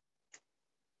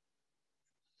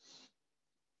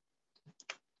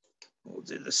 We'll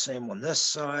do the same on this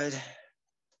side.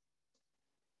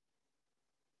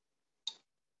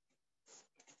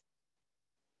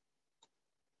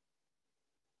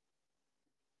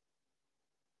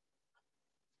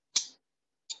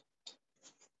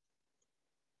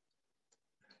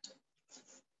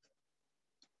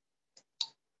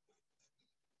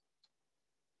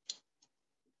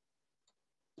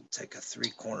 Take a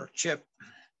 3-corner chip.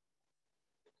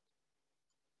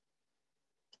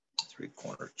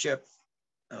 3-corner chip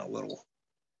and a little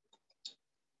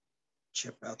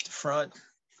chip out the front.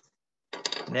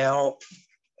 Now,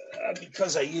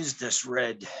 because I used this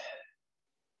red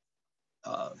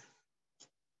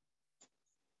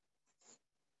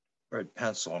red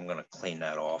pencil, I'm going to clean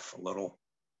that off a little.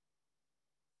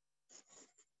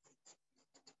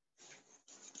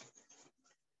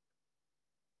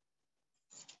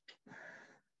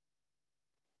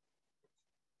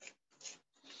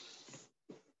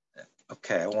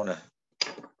 Okay, I'm going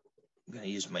to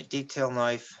use my detail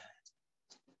knife,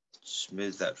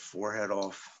 smooth that forehead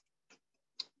off,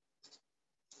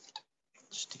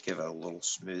 just to give it a little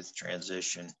smooth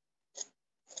transition.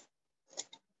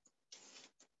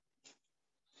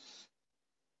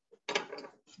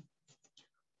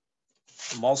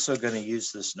 I'm also going to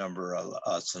use this number,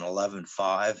 it's an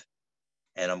 11.5,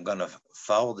 and I'm going to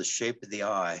follow the shape of the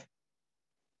eye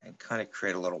and kind of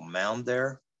create a little mound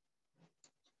there,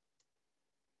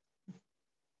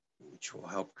 which will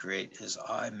help create his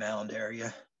eye mound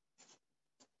area.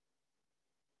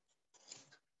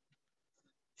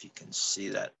 If you can see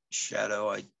that shadow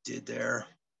I did there,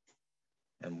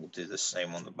 and we'll do the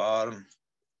same on the bottom.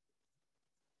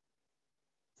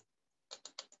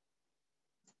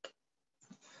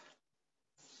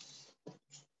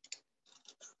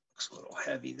 Looks a little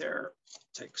heavy there.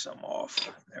 Take some off.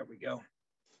 There we go.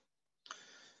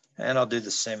 And I'll do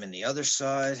the same in the other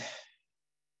side.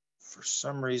 For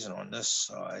some reason on this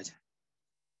side,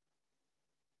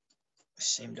 I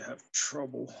seem to have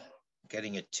trouble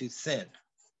getting it too thin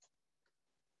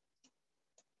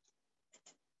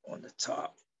on the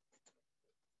top.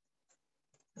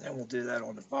 And we'll do that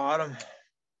on the bottom.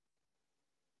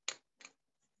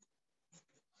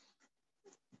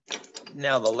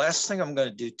 Now, the last thing I'm going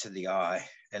to do to the eye,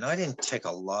 and I didn't take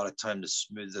a lot of time to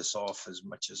smooth this off as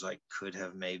much as I could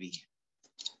have maybe,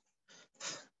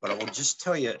 but I will just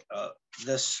tell you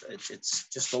it's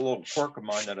just a little quirk of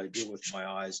mine that I do with my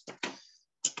eyes.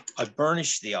 I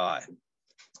burnish the eye.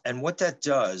 And what that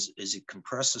does is it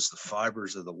compresses the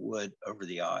fibers of the wood over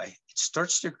the eye. It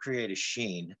starts to create a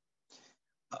sheen.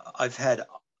 I've had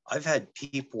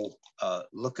people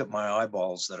look at my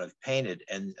eyeballs that I've painted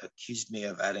and accused me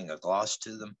of adding a gloss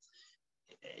to them.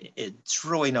 It's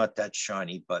really not that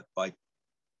shiny, but by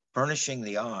burnishing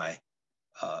the eye,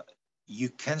 you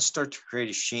can start to create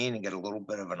a sheen and get a little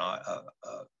bit of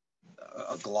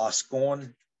a gloss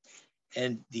going.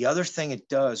 And the other thing it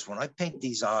does, when I paint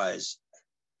these eyes,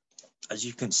 as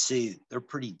you can see, they're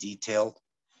pretty detailed,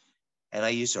 and I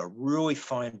use a really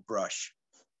fine brush.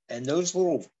 And those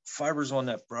little fibers on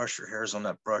that brush or hairs on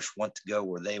that brush want to go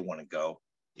where they want to go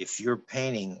if you're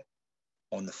painting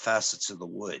on the facets of the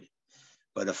wood.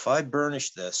 But if I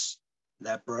burnish this,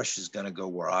 that brush is going to go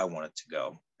where I want it to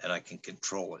go, and I can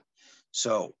control it.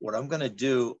 So what I'm going to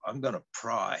do, I'm going to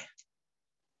pry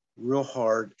real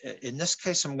hard. In this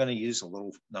case, I'm going to use a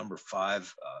little number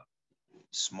 5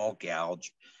 small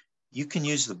gouge. You can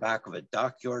use the back of a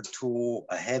dockyard tool,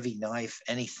 a heavy knife,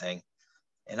 anything.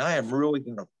 And I am really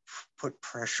going to put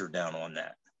pressure down on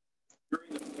that.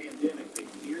 During the pandemic, they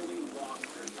nearly lost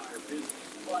their entire business,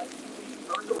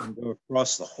 but and go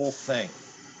across the whole thing.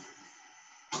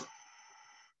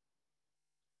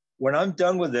 When I'm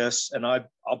done with this, and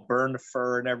I'll burn the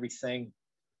fur and everything,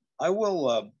 I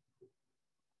will.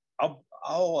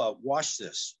 I'll wash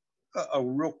this, a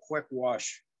real quick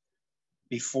wash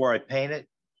before I paint it.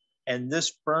 And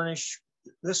this burnish,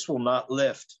 this will not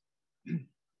lift.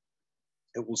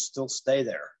 It will still stay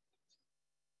there.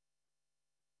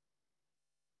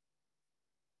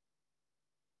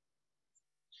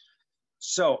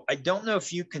 So I don't know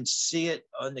if you can see it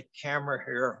on the camera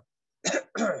here,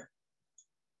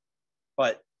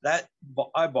 but that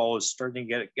eyeball is starting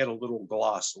to get a little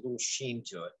gloss, a little sheen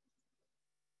to it.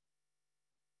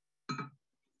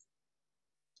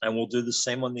 And we'll do the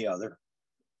same on the other.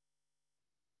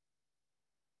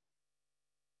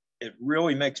 It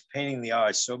really makes painting the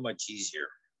eye so much easier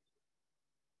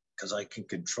because I can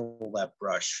control that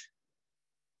brush.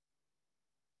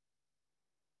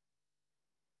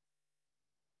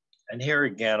 And here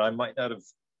again, I might not have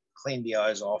cleaned the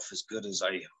eyes off as good as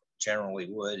I generally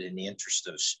would in the interest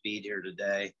of speed here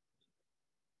today,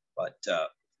 but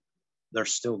they're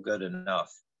still good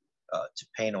enough to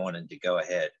paint on and to go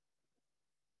ahead.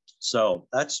 So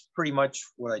that's pretty much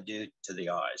what I do to the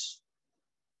eyes.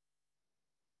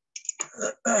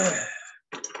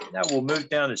 Now we'll move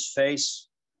down his face,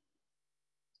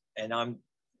 and I'm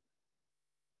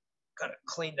gonna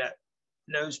clean that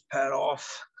nose pad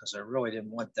off because I really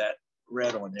didn't want that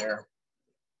red on there.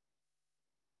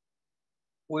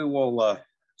 We will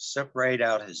separate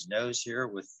out his nose here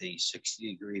with the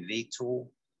 60-degree V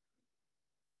tool.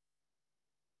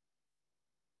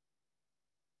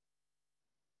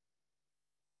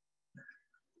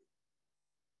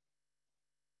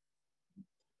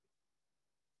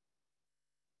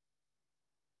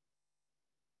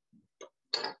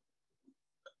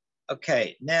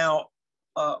 Okay, now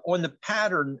on the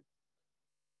pattern,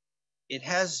 it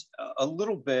has a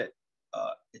little bit,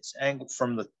 it's angled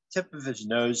from the tip of his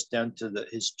nose down to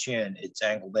his chin. It's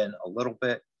angled in a little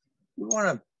bit. We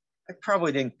want to, I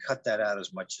probably didn't cut that out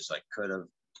as much as I could have.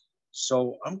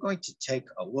 So I'm going to take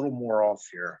a little more off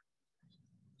here,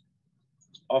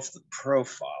 off the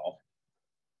profile.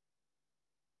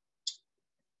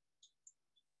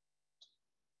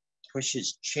 Push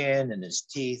his chin and his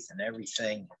teeth and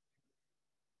everything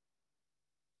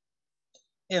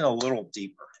in a little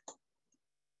deeper.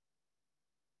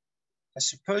 I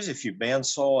suppose if you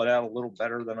bandsaw it out a little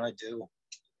better than I do,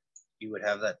 you would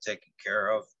have that taken care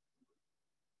of.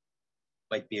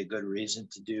 Might be a good reason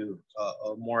to do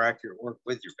a more accurate work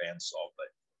with your bandsaw, but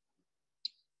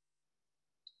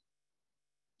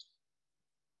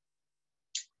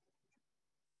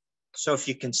so if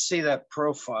you can see that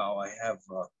profile, I have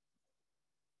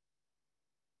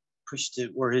pushed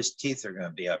it where his teeth are going to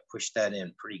be. I pushed that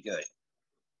in pretty good.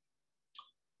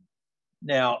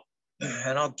 Now,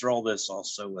 and I'll draw this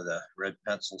also with a red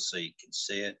pencil so you can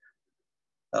see it.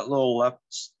 That little left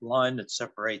line that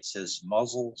separates his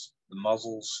muzzles, the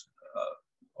muzzles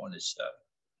on his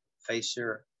face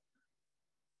here.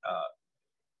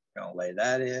 Gonna lay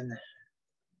that in.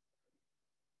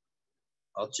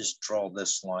 I'll just draw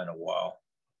this line a while.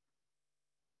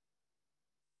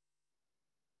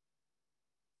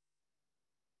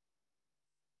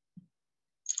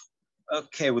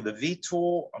 Okay, with the V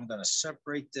tool, I'm gonna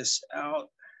separate this out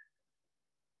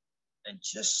and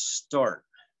just start.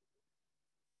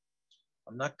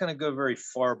 I'm not gonna go very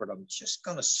far, but I'm just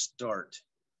gonna start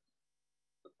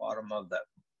the bottom of that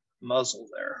muzzle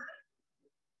there.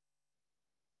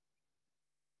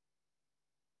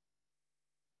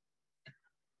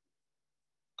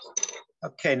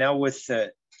 Okay, now with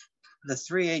the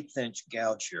 3/8 inch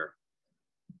gouge here,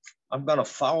 I'm gonna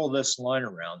follow this line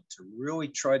around to really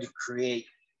try to create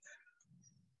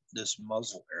this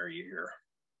muzzle area here.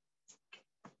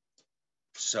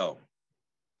 So,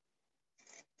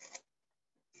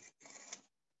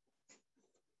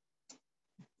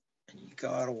 and you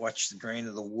gotta watch the grain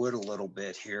of the wood a little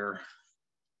bit here.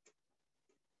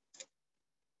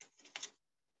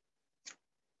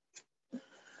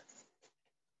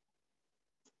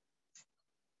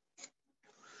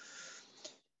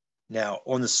 Now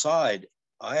on the side,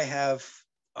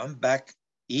 I'm back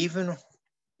even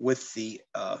with the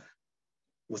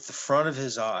front of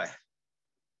his eye.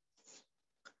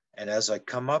 And as I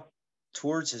come up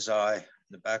towards his eye,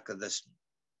 the back of this,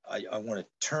 I want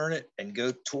to turn it and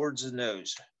go towards the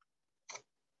nose.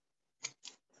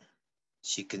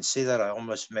 So you can see that I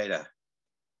almost made a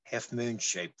half moon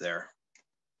shape there.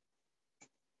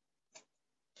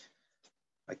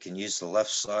 I can use the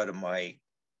left side of my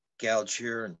gouge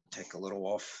here and take a little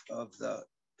off of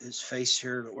his face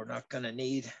here that we're not going to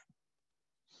need.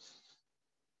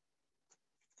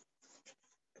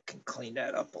 I can clean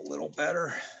that up a little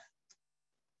better.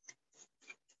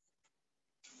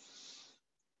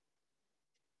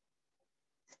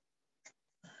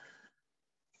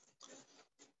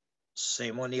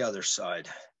 Same on the other side.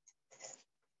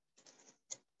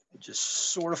 Just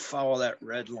sort of follow that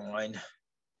red line.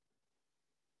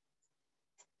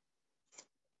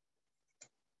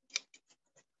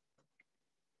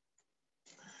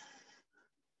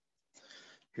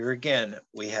 Here again,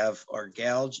 we have our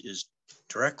gouge is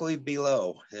directly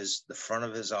below the front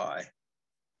of his eye.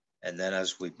 And then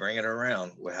as we bring it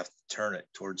around, we have to turn it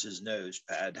towards his nose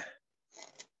pad.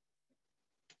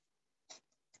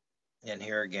 And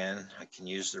here again, I can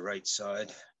use the right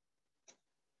side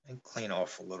and clean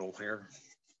off a little here.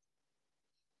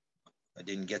 I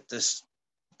didn't get this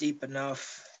deep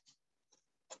enough.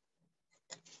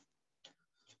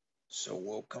 So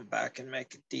we'll come back and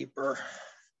make it deeper.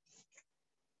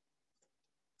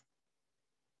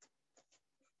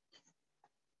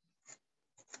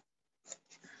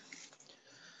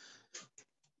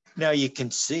 Now you can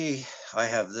see I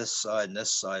have this side and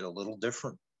this side a little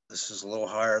different. This is a little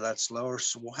higher, that's lower.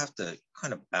 So we'll have to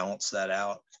kind of balance that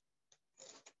out.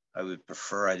 I would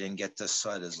prefer I didn't get this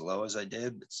side as low as I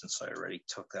did, but since I already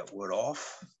took that wood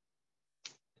off,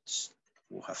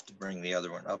 we'll have to bring the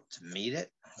other one up to meet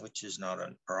it, which is not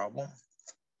a problem.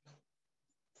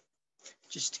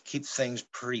 Just to keep things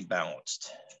pretty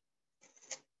balanced.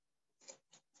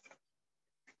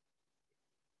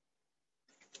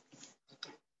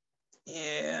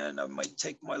 And I might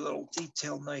take my little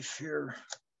detail knife here,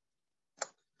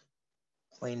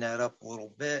 clean that up a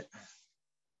little bit.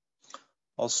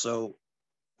 Also,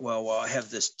 while I have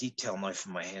this detail knife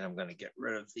in my hand, I'm going to get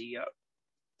rid of the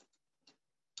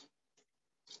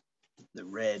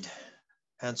red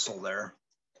pencil there.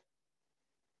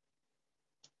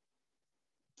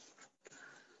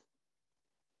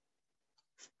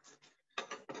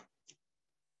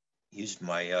 Used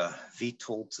my V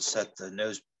tool to set the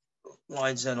nose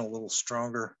lines in a little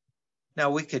stronger.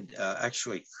 Now we could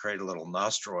actually create a little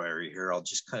nostril area here. I'll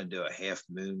just kind of do a half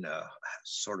moon,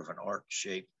 sort of an arc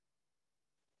shape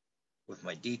with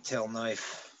my detail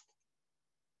knife.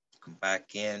 Come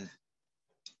back in,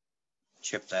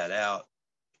 chip that out.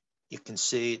 You can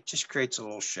see it just creates a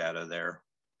little shadow there.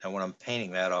 And when I'm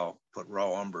painting that, I'll put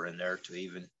raw umber in there to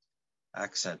even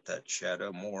accent that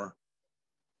shadow more.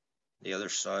 The other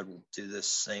side will do this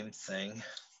same thing.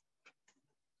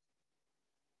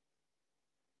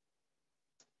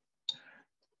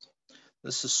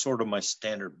 This is sort of my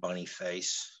standard bunny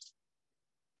face.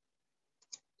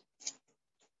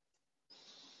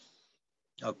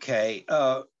 Okay,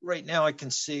 right now I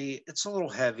can see it's a little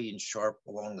heavy and sharp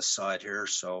along the side here,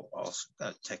 so I'll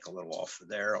take a little off of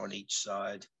there on each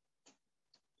side.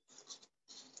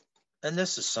 And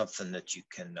this is something that you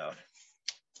can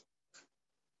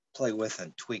play with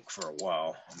and tweak for a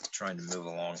while. I'm trying to move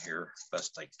along here as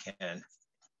best I can.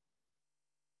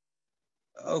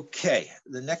 Okay,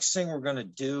 the next thing we're going to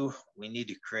do, we need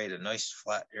to create a nice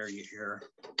flat area here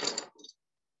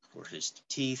for his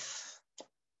teeth.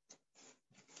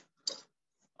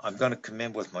 I'm going to come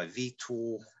in with my V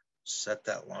tool, set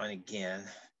that line again.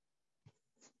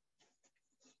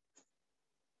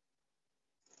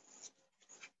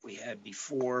 We had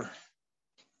before.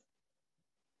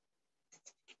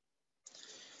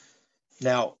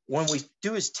 Now, when we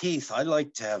do his teeth, I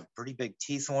like to have pretty big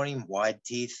teeth on him, wide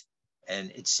teeth.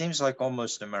 And it seems like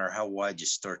almost no matter how wide you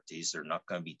start these, they're not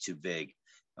going to be too big.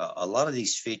 A lot of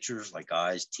these features like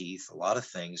eyes, teeth, a lot of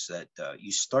things that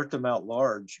you start them out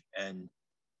large and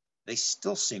they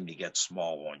still seem to get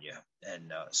small on you.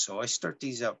 And so I start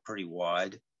these out pretty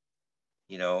wide.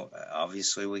 You know,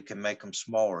 obviously we can make them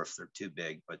smaller if they're too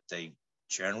big, but they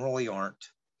generally aren't.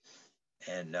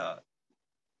 And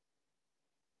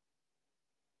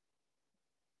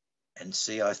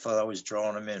see, I thought I was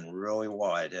drawing them in really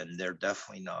wide, and they're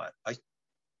definitely not. I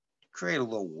create a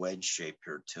little wedge shape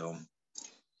here to them.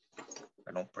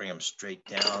 I don't bring them straight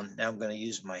down. Now I'm going to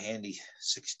use my handy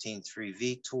 16.3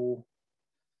 V tool.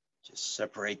 Just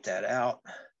separate that out.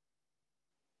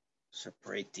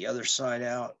 Separate the other side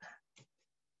out.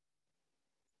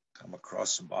 Come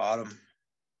across the bottom.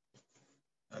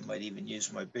 I might even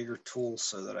use my bigger tool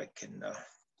so that I can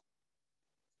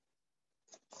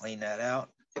clean that out.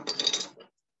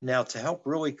 Now, to help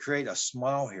really create a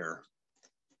smile here,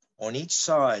 on each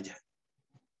side,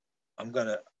 I'm going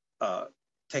to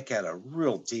take out a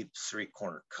real deep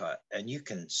 3-corner cut, and you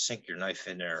can sink your knife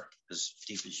in there as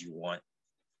deep as you want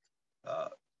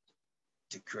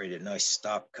to create a nice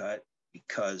stop cut,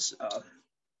 because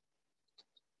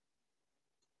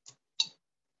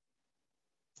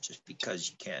just because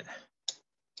you can.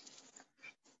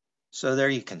 So there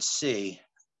you can see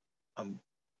I'm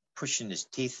pushing his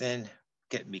teeth in,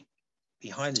 getting me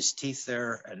behind his teeth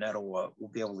there, and that'll we'll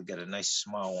be able to get a nice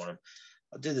smile on him.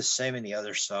 I'll do the same on the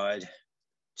other side.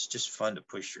 It's just fun to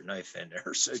push your knife in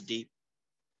there so deep,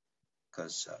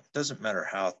 because it doesn't matter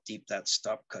how deep that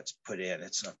stop cut's put in,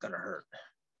 it's not going to hurt.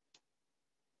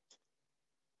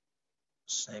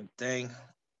 Same thing.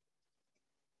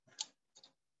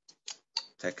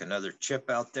 Take another chip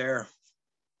out there.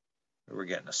 We're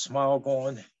getting a smile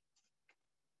going.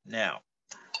 Now,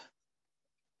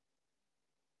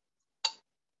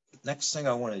 next thing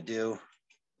I want to do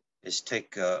is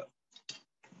take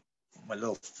my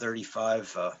little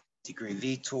 35 degree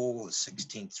V tool, the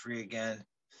 16.3 again.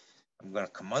 I'm going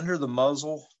to come under the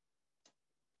muzzle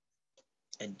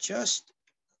and just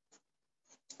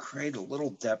create a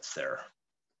little depth there.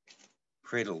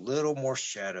 Create a little more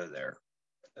shadow there.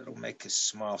 It'll make his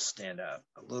smile stand out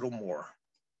a little more.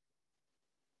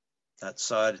 That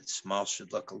side, the smile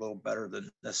should look a little better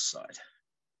than this side.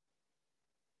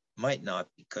 Might not,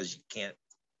 because you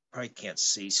probably can't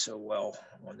see so well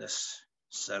on this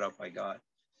setup I got.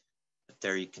 But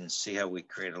there you can see how we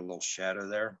create a little shadow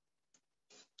there.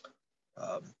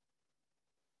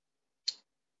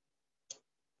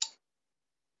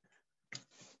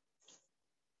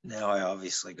 Now I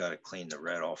obviously got to clean the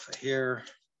red off of here.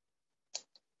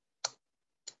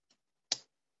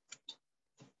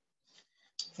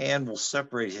 And we'll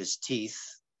separate his teeth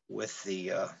with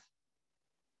the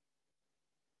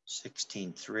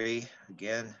 16.3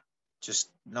 again, just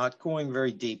not going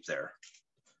very deep there.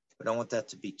 I don't want that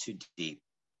to be too deep.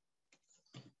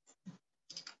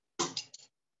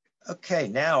 Okay,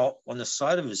 now on the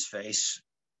side of his face,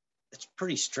 it's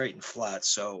pretty straight and flat,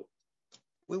 so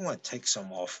we want to take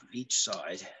some off of each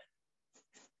side.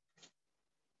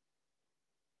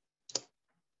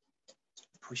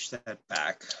 Push that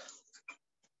back.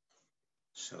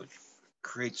 So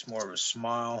creates more of a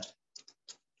smile.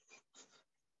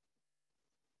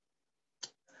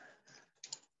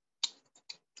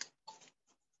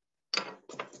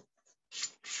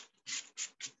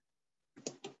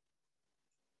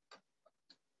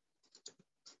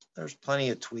 There's plenty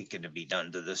of tweaking to be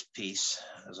done to this piece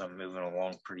as I'm moving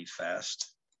along pretty fast.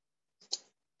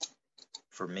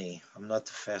 For me, I'm not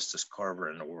the fastest carver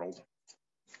in the world.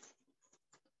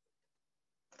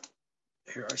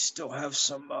 Here I still have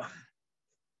some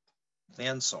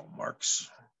bandsaw marks.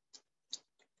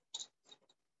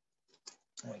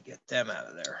 Let me get them out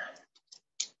of there.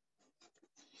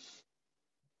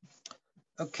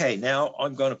 Okay, now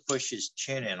I'm going to push his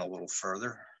chin in a little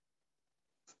further.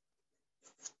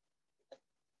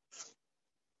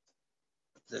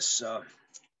 This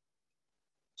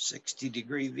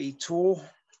 60-degree V tool.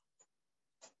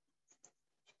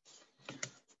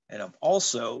 And I'm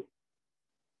also,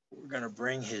 we're going to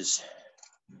bring the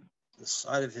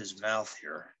side of his mouth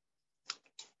here.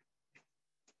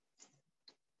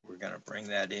 We're going to bring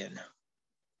that in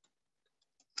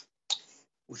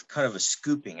with kind of a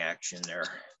scooping action there.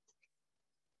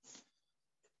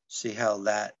 See how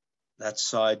that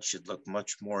side should look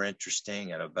much more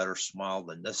interesting and a better smile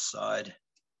than this side.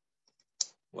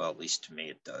 Well, at least to me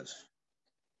it does.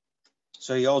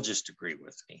 So y'all just agree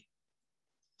with me.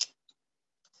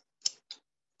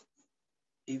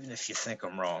 Even if you think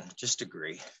I'm wrong, just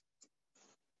agree.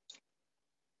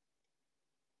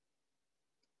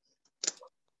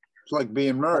 It's like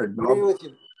being married, I agree Bob. with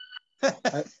you.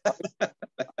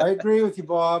 I agree with you,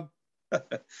 Bob.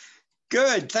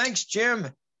 Good, thanks, Jim.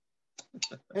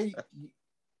 Hey,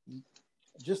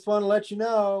 just want to let you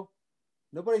know,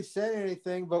 nobody's saying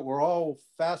anything, but we're all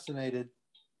fascinated.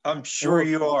 I'm sure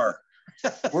you are.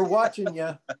 We're watching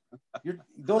you. You're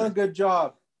doing a good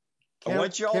job. Camera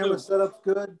setup's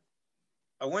good.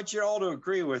 I want you all to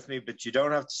agree with me, but you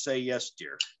don't have to say yes,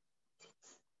 dear.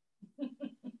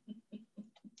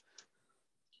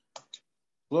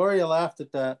 Gloria laughed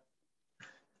at that.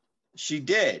 She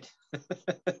did.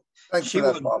 Thanks for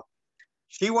that, Bob.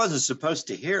 She wasn't supposed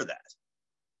to hear that.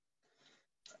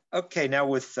 Okay, now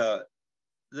with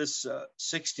this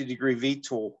 60-degree V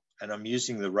tool, and I'm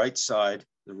using the right side,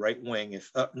 the right wing.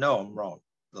 No, I'm wrong.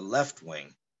 The left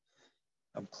wing.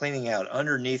 I'm cleaning out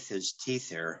underneath his teeth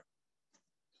here.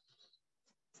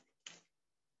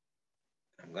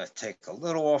 I'm going to take a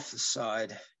little off the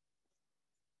side,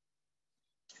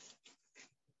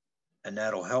 and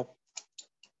that'll help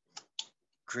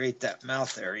create that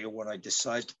mouth area when I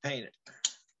decide to paint it.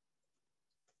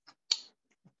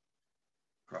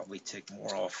 Probably take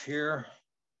more off here,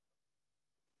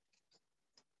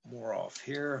 more off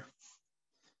here.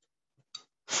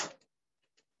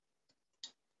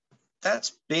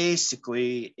 That's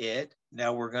basically it.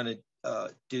 Now we're going to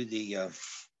do the,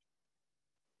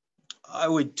 I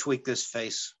would tweak this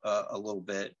face a little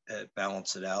bit,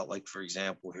 balance it out. Like for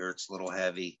example, here it's a little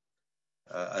heavy.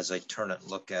 As I turn it and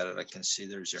look at it, I can see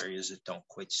there's areas that don't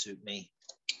quite suit me.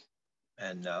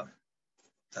 And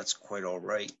that's quite all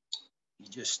right. You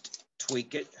just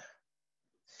tweak it.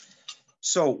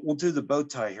 So we'll do the bow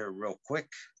tie here real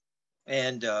quick.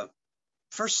 And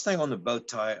first thing on the bow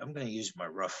tie, I'm going to use my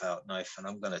rough out knife and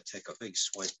I'm going to take a big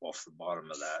swipe off the bottom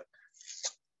of that.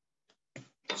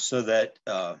 So that,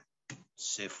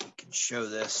 see if we can show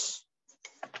this.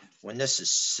 When this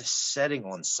is setting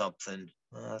on something,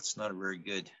 that's not a very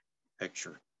good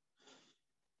picture.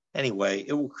 Anyway,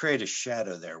 it will create a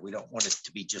shadow there. We don't want it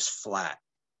to be just flat.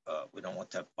 We don't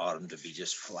want that bottom to be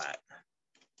just flat.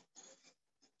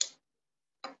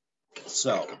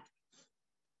 So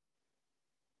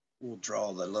we'll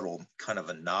draw the little kind of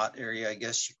a knot area, I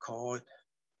guess you call it.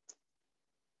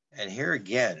 And here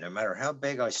again, no matter how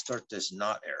big I start this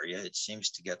knot area, it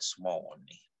seems to get small on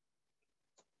me.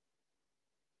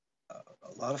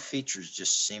 A lot of features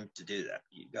just seem to do that.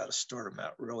 You got to start them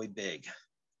out really big.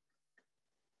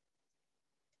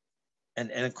 And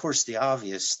of course, the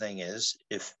obvious thing is,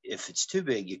 if it's too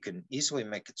big, you can easily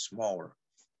make it smaller.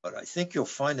 But I think you'll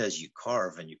find as you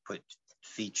carve and you put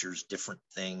features, different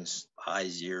things,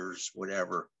 eyes, ears,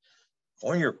 whatever,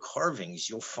 on your carvings,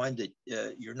 you'll find that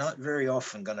you're not very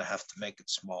often going to have to make it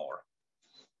smaller.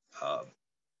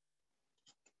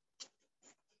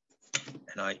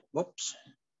 And whoops,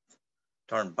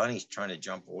 darn bunny's trying to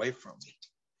jump away from me.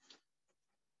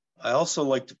 I also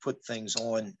like to put things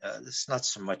on, this is not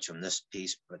so much on this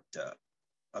piece, but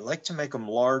I like to make them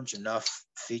large enough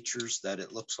features that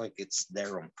it looks like it's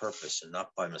there on purpose and not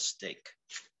by mistake.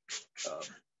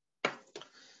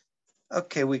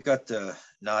 Okay, we got the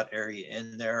knot area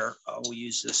in there. We'll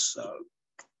use this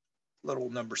little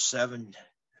number 7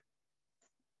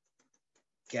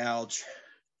 gouge.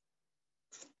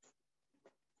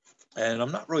 And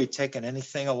I'm not really taking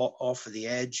anything off of the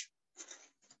edge.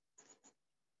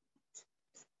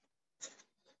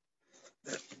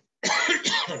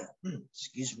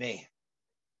 Excuse me.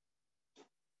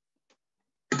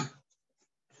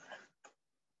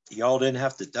 Y'all didn't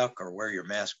have to duck or wear your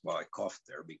mask while I coughed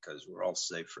there because we're all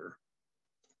safer.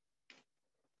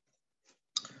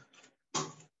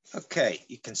 Okay,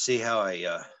 you can see how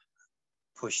I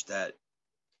push that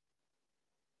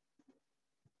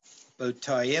bow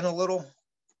tie in a little.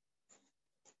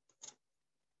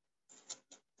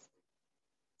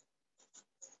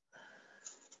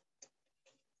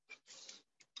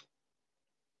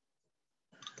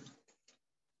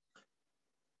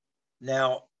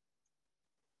 Now,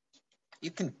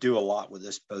 you can do a lot with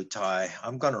this bow tie.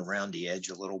 I'm going to round the edge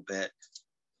a little bit.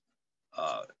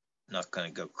 Not going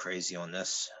to go crazy on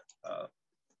this,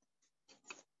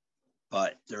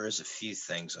 but there are a few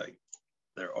things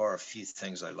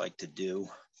I like to do.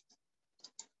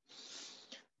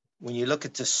 When you look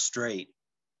at this straight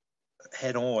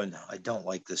head on, I don't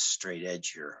like this straight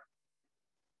edge here.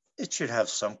 It should have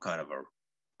some kind of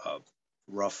a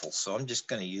ruffle, so I'm just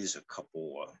going to use a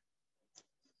couple.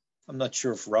 I'm not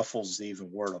sure if ruffle is the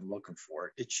even word I'm looking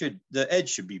for. The edge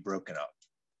should be broken up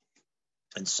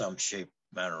in some shape,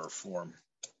 manner, or form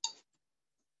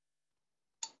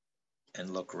and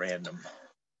look random.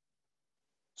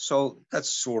 So that's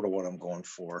sort of what I'm going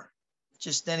for.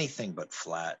 Just anything but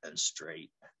flat and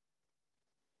straight.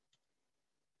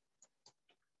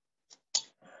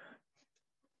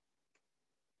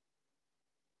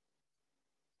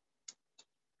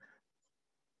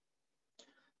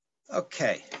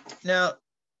 Okay, now,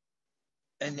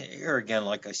 and here again,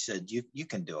 like I said, you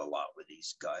can do a lot with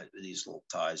these guys, with these little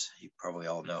ties. You probably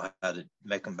all know how to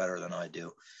make them better than I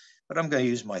do. But I'm going to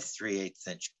use my 3/8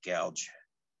 inch gouge.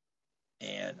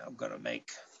 And I'm going to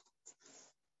make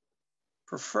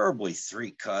preferably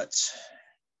 3 cuts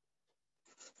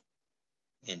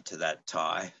into that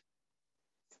tie,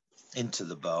 into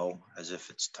the bow, as if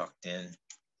it's tucked in.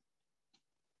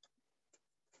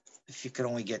 If you can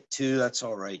only get 2, that's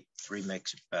all right. 3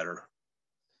 makes it better.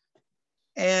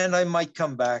 And I might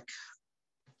come back.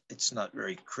 It's not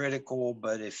very critical,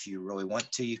 but if you really want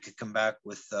to, you could come back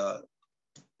with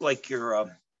like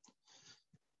your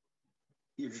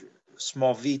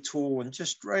small V tool and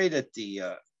just right at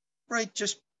the,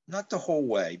 just not the whole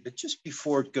way, but just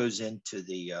before it goes into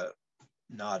the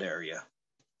knot area.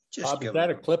 Just Bob, is that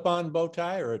a clip-on bow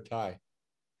tie or a tie?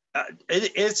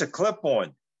 It's a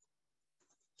clip-on.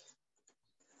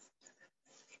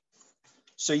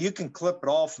 So you can clip it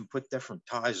off and put different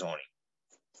ties on it.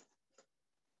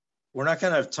 We're not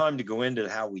going to have time to go into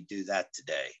how we do that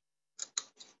today.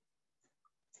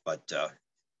 But,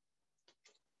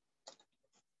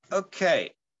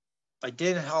 okay, I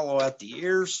did hollow out the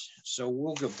ears, so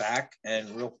we'll go back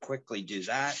and real quickly do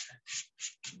that.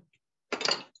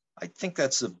 I think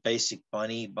that's the basic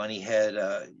bunny head.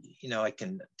 You know,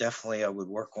 I would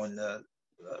work on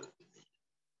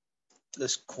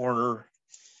this corner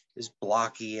is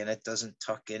blocky and it doesn't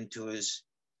tuck into his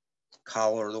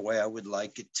collar the way I would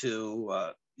like it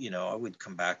to. You know, I would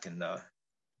come back and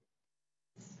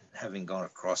having gone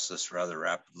across this rather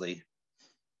rapidly,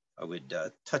 I would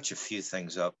touch a few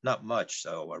things up, not much,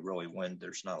 so I really went,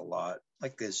 there's not a lot.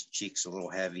 Like this cheek's a little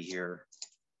heavy here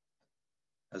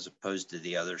as opposed to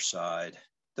the other side,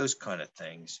 those kind of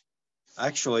things.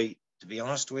 Actually, to be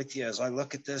honest with you, as I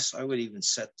look at this, I would even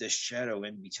set this shadow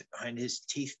in behind his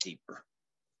teeth deeper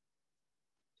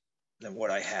than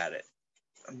what I had it.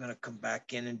 I'm going to come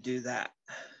back in and do that.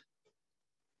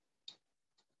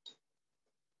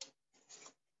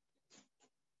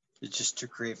 It's just to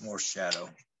create more shadow.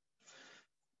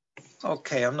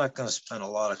 Okay, I'm not going to spend a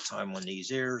lot of time on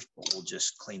these ears, but we'll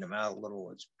just clean them out a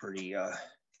little. It's pretty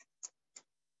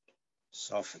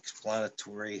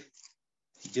self-explanatory.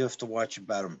 You do have to watch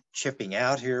about them chipping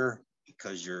out here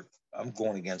because I'm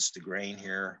going against the grain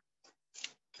here.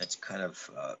 It's kind of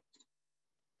a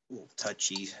little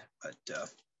touchy, but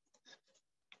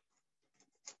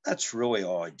that's really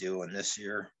all I do in this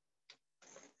ear.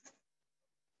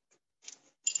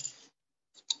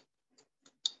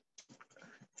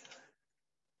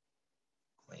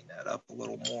 Clean that up a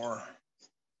little more.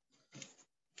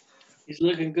 He's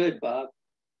looking good, Bob.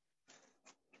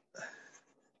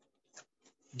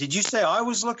 Did you say I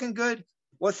was looking good?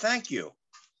 Well, thank you.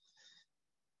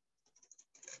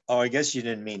 Oh, I guess you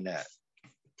didn't mean that.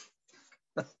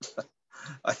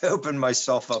 I opened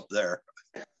myself up there.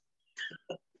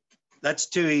 That's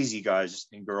too easy, guys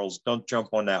and girls. Don't jump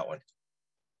on that one.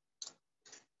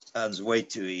 That one's way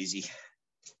too easy.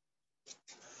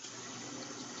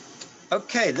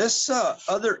 Okay, this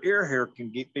other ear here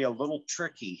can be a little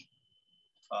tricky.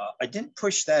 I didn't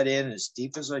push that in as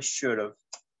deep as I should have.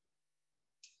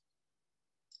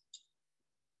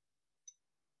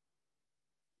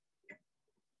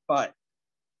 But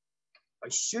I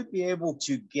should be able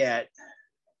to get,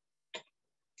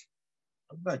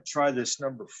 I'm going to try this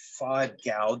number 5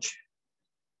 gouge.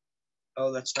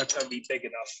 Oh, that's not going to be big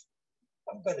enough.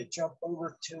 I'm going to jump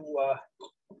over to,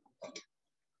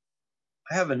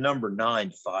 I have a number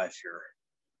 9.5 here.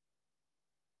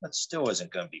 That still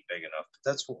isn't going to be big enough, but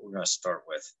that's what we're going to start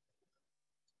with.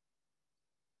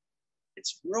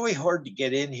 It's really hard to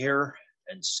get in here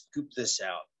and scoop this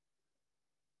out.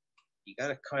 You got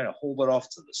to kind of hold it off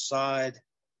to the side.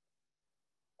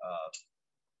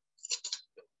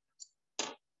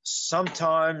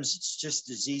 Sometimes it's just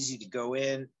as easy to go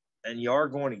in, and you are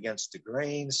going against the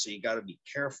grain, so you got to be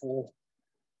careful.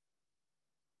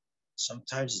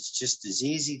 Sometimes it's just as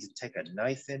easy to take a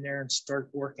knife in there and start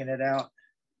working it out.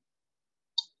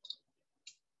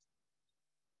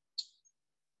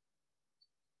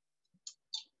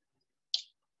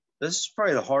 This is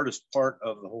probably the hardest part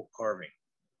of the whole carving,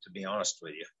 to be honest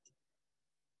with you.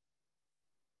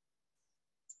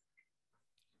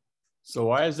 So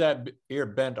why is that ear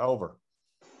bent over?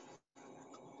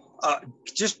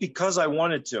 Just because I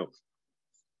wanted to.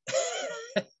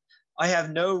 I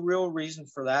have no real reason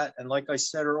for that. And like I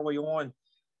said early on,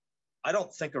 I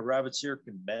don't think a rabbit's ear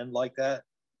can bend like that.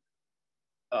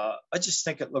 I just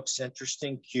think it looks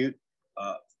interesting, cute.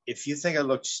 If you think it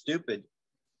looks stupid,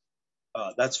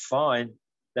 that's fine.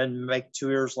 Then make 2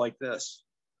 ears like this.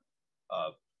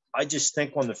 I just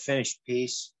think on the finished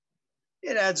piece,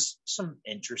 it adds some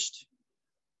interest.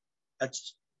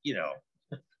 That's, you know,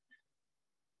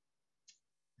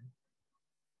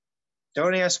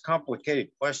 don't ask complicated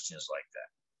questions like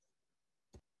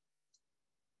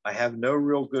that. I have no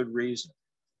real good reason.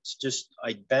 It's just,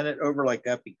 I bent it over like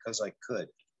that because I could.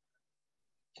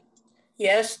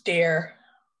 Yes, dear.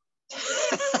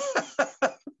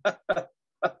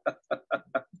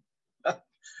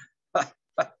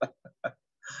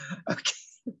 Okay,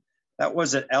 that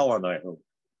wasn't Ellen, I hope.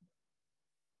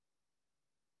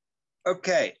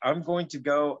 Okay, I'm going to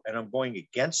go and I'm going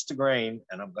against the grain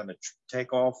and I'm going to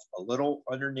take off a little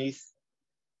underneath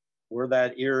where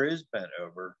that ear is bent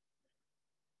over.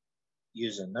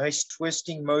 Use a nice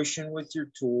twisting motion with your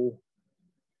tool.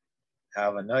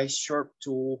 Have a nice sharp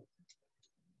tool,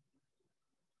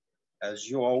 as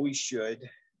you always should.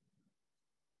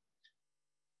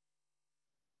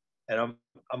 And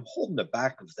I'm holding the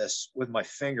back of this with my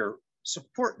finger,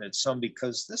 supporting it some,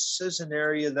 because this is an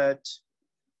area that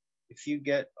if you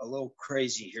get a little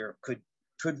crazy here,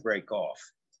 could break off.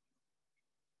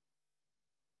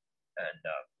 And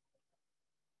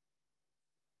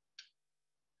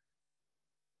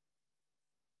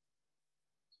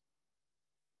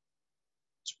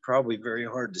it's probably very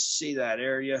hard to see that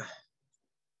area.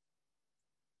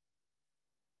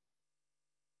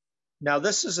 Now,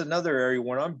 this is another area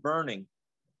when I'm burning,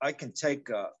 I can take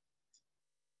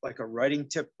like a writing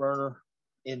tip burner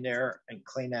in there and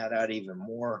clean that out even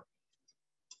more.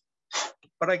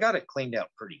 But I got it cleaned out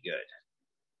pretty good.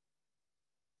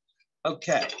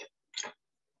 Okay.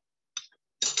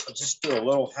 I'll just do a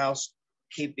little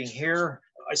housekeeping here.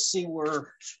 I see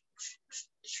where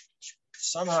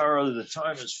somehow or other the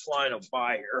time is flying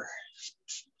by here.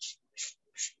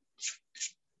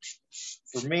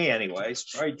 For me anyways,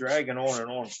 probably dragging on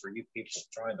and on for you people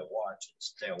trying to watch and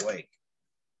stay awake.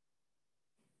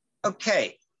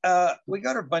 Okay, we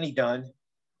got our bunny done.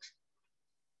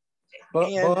 But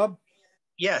Bob?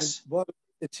 Yes. Bob,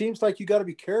 it seems like you got to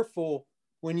be careful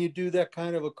when you do that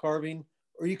kind of a carving,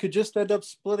 or you could just end up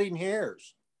splitting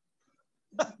hairs.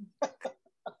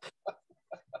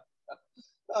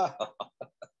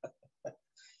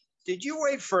 Did you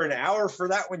wait for an hour for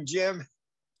that one, Jim?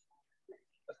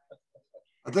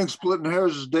 I think splitting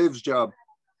hairs is Dave's job.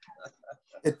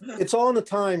 It's all in the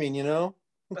timing, you know?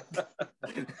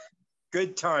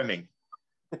 Good timing.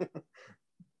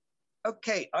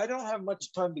 Okay, I don't have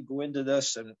much time to go into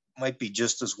this, and might be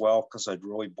just as well because I'd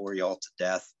really bore you all to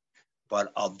death.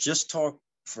 But I'll just talk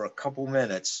for a couple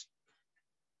minutes.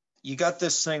 You got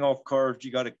this thing all carved,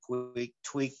 you got it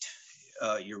tweaked,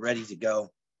 you're ready to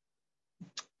go.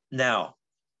 Now,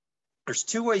 there's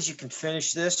 2 ways you can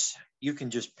finish this. You can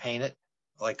just paint it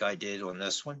like I did on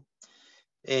this one.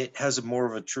 It has a more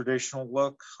of a traditional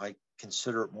look. I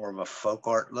consider it more of a folk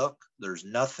art look. There's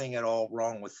nothing at all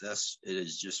wrong with this. It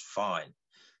is just fine.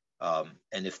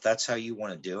 And if that's how you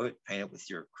want to do it, paint it with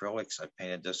your acrylics. I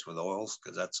painted this with oils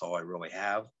because that's all I really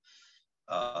have.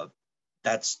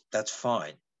 That's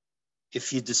fine.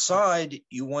 If you decide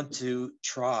you want to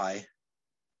try,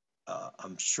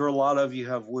 I'm sure a lot of you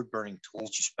have wood burning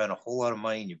tools. You spent a whole lot of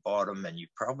money and you bought them and you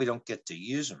probably don't get to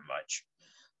use them much.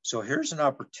 So here's an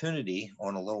opportunity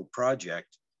on a little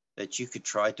project that you could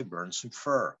try to burn some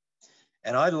fir.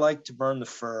 And I like to burn the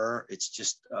fir. It's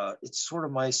just, it's sort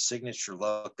of my signature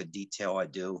look, a detail I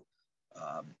do.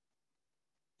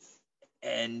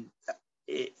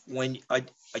 When I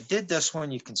did this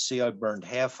one, you can see I burned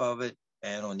half of it.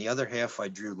 And on the other half, I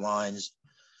drew lines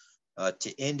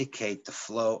to indicate the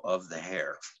flow of the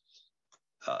hair.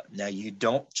 Now, you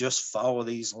don't just follow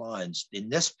these lines. In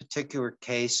this particular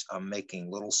case, I'm making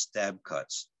little stab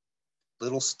cuts,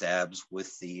 little stabs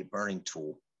with the burning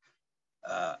tool.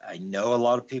 I know a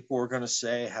lot of people are going to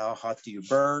say, how hot do you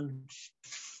burn?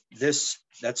 That's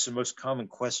the most common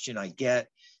question I get.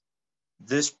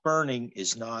 This burning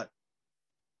is not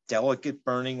delicate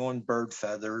burning on bird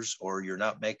feathers, or you're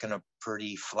not making a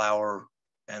pretty flower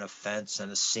and a fence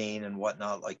and a scene and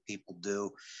whatnot like people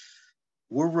do.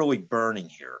 We're really burning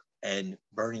here and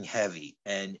burning heavy.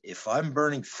 And if I'm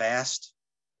burning fast,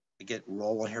 I get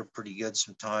rolling here pretty good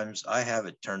sometimes. I have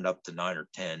it turned up to 9 or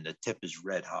 10. The tip is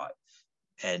red hot.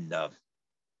 And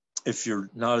if you're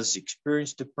not as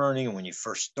experienced at burning, and when you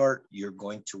first start, you're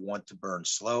going to want to burn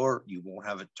slower. You won't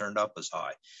have it turned up as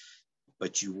high.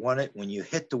 But you want it, when you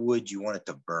hit the wood, you want it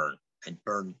to burn and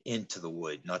burn into the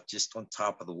wood, not just on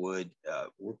top of the wood.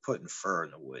 We're putting fir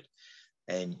in the wood.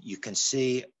 And you can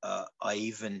see, well,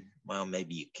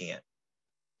 maybe you can't.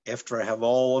 After I have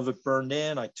all of it burned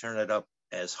in, I turn it up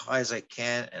as high as I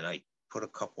can, and I put a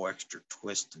couple extra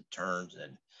twists and turns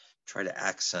and try to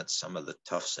accent some of the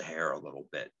tufts of hair a little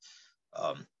bit.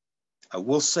 I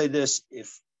will say this,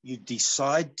 if you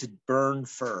decide to burn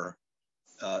fir,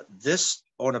 this,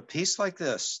 on a piece like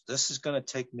this is going to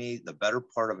take me the better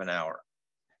part of an hour.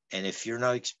 And if you're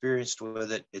not experienced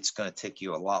with it, it's going to take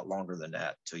you a lot longer than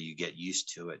that till you get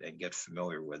used to it and get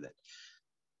familiar with it.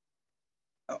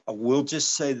 I will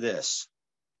just say this.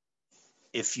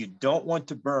 If you don't want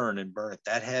to burn and burn it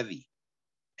that heavy,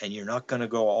 and you're not going to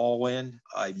go all in,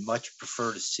 I much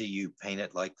prefer to see you paint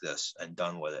it like this and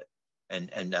done with it.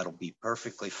 And that'll be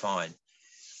perfectly fine.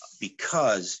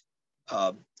 Because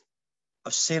I've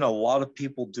seen a lot of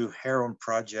people do hair on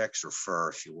projects, or fur,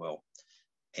 if you will.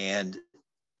 And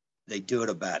they do it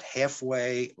about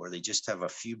halfway, or they just have a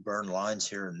few burn lines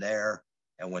here and there.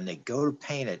 And when they go to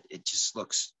paint it, it just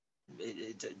looks,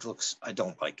 it looks, I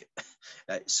don't like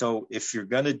it. So if you're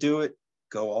going to do it,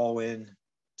 go all in,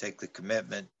 take the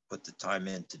commitment, put the time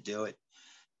in to do it.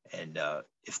 And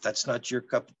if that's not your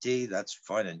cup of tea, that's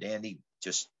fine and dandy.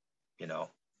 Just,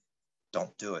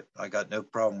 don't do it. I got no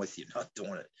problem with you not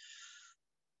doing it.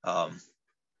 Bob,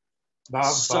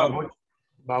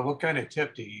 what kind of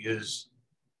tip do you use?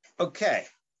 Okay.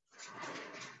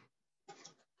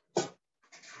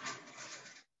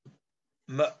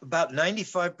 About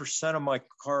 95% of my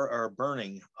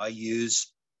burning, I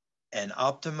use an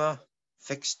Optima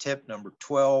fixed tip number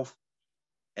 12.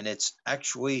 And it's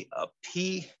actually a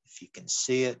P, if you can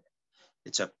see it.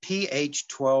 It's a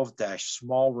PH12-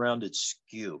 small rounded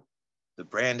skew. The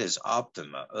brand is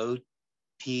Optima, OPTIMA.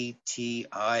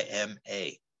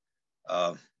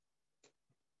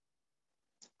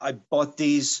 I bought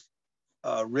these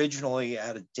originally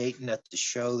out of Dayton at the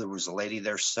show. There was a lady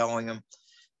there selling them.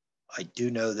 I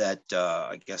do know that,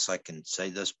 I guess I can say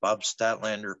this, Bob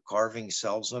Statlander Carving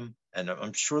sells them. And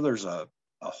I'm sure there's a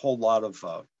whole lot of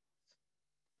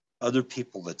other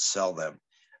people that sell them.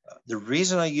 The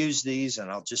reason I use these,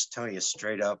 and I'll just tell you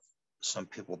straight up, some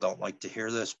people don't like to hear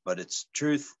this, but it's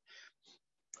truth.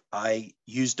 I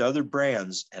used other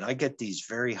brands and I get these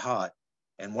very hot.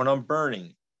 And when I'm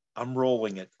burning, I'm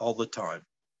rolling it all the time.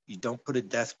 You don't put a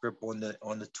death grip on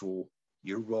the tool.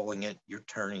 You're rolling it, you're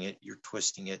turning it, you're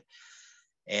twisting it.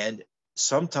 And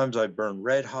sometimes I burn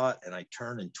red hot and I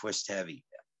turn and twist heavy.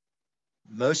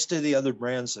 Most of the other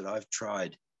brands that I've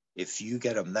tried, if you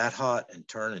get them that hot and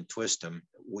turn and twist them,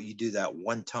 well, you do that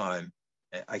one time.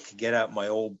 I could get out my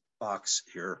old box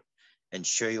here and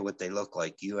show you what they look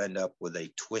like. You end up with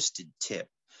a twisted tip.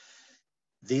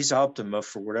 These Optima,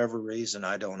 for whatever reason,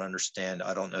 I don't understand.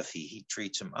 I don't know if he heat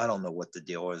treats them. I don't know what the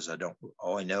deal is.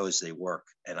 All I know is they work,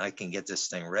 and I can get this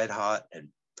thing red hot and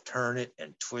turn it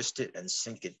and twist it and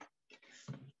sink it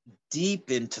deep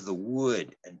into the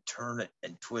wood and turn it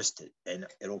and twist it, and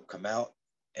it'll come out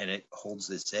and it holds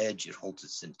its edge. It holds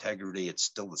its integrity. It's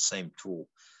still the same tool.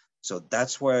 So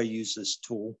that's why I use this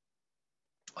tool.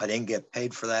 I didn't get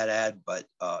paid for that ad, but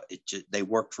they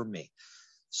work for me.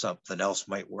 Something else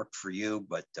might work for you,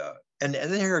 but and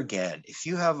then here again, if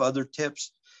you have other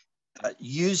tips,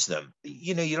 use them.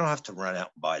 You know, you don't have to run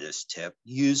out and buy this tip.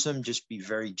 Use them, just be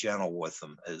very gentle with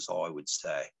them is all I would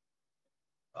say.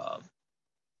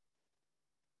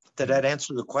 Did that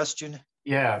answer the question?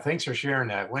 Yeah, thanks for sharing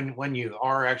that. When you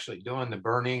are actually doing the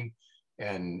burning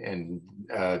and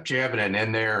jabbing it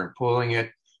in there and pulling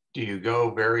it, do you go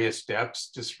various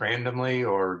steps just randomly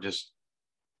or just,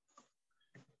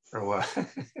 or what?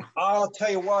 I'll tell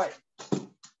you what,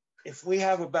 if we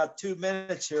have about 2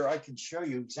 minutes here, I can show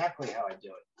you exactly how I do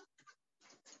it.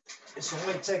 This will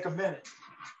only take a minute.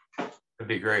 That'd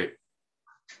be great.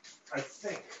 I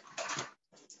think.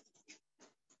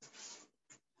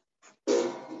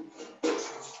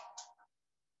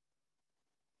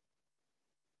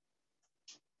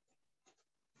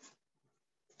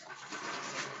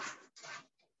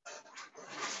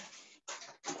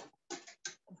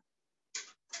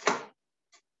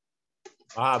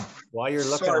 Bob, while you're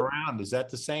looking Sorry. around, is that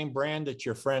the same brand that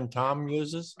your friend Thom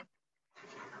uses?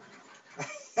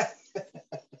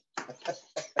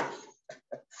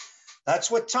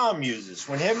 That's what Thom uses.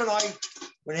 When him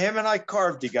and I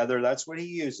carve together, that's what he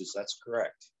uses. That's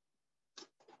correct.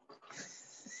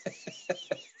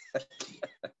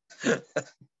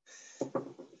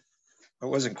 I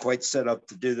wasn't quite set up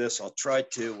to do this. I'll try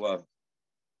to.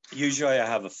 Usually, I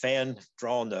have a fan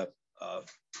drawing the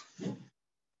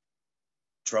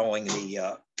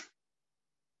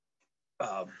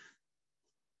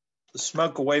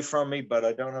smoke away from me, but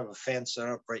I don't have a fan set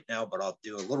up right now. But I'll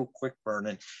do a little quick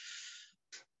burning.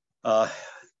 And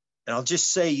I'll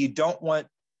just say you don't want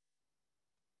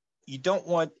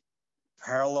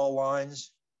parallel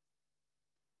lines.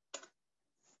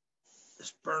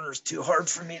 This burner's too hard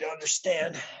for me to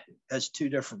understand. It has 2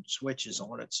 different switches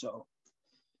on it, so.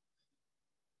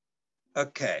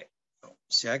 Okay,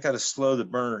 see, I got to slow the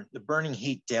burning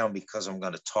heat down because I'm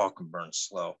going to talk and burn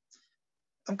slow.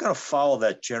 I'm going to follow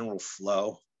that general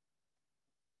flow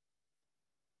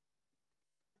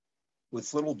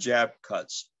with little jab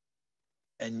cuts.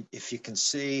 And if you can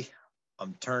see,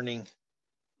 I'm turning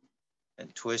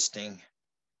and twisting.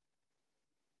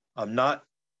 I'm not,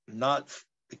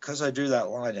 because I drew that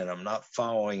line in, I'm not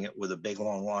following it with a big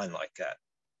long line like that.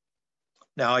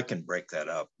 Now I can break that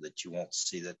up that you won't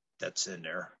see that that's in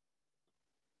there.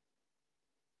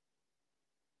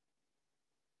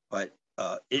 But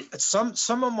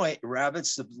some of my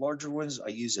rabbits, the larger ones, I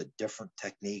use a different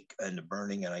technique in the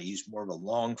burning, and I use more of a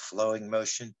long flowing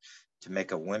motion to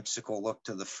make a whimsical look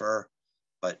to the fur.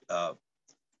 But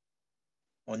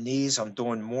on these, I'm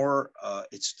doing more.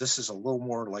 This is a little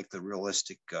more like the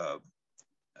realistic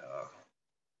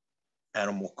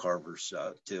animal carvers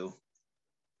do.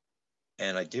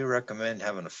 And I do recommend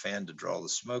having a fan to draw the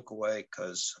smoke away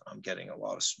because I'm getting a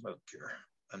lot of smoke here.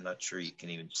 I'm not sure you can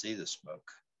even see the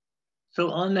smoke. So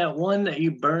on that one that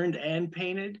you burned and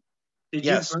painted, did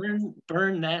Yes. you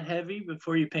burn that heavy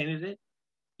before you painted it?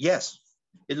 Yes,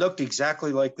 it looked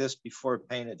exactly like this before I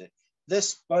painted it.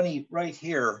 This bunny right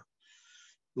here,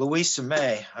 Louisa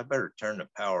May, I better turn the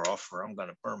power off or I'm going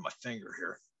to burn my finger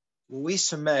here.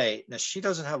 Louisa May, now she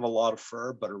doesn't have a lot of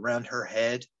fur, but around her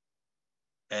head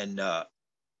and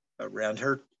around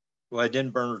her, well, I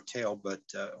didn't burn her tail, but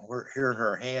here in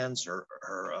her hands, her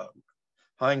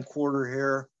hind quarter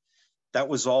here, that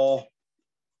was all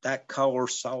that color,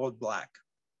 solid black.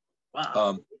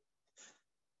 Wow.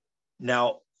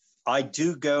 Now, I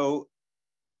do go,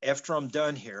 after I'm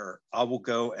done here, I will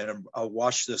go and I'll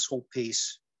wash this whole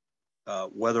piece.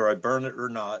 Whether I burn it or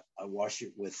not, I wash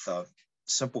it with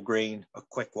simple green, a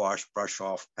quick wash, brush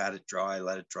off, pat it dry,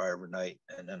 let it dry overnight,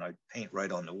 and then I paint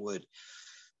right on the wood.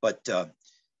 But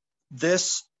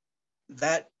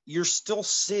that you're still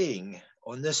seeing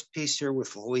on this piece here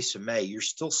with Louisa May, you're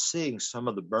still seeing some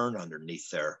of the burn underneath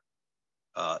there.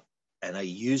 And I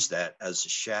use that as a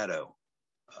shadow.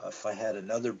 If I had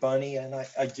another bunny, and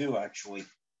I do actually,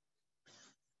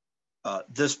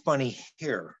 this bunny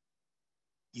here,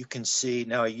 you can see,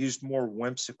 now I used more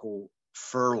whimsical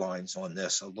fur lines on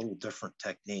this, a little different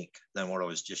technique than what I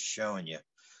was just showing you.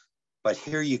 But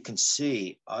here you can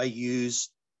see, I use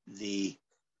the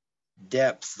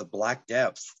depth, the black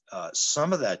depth,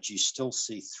 some of that you still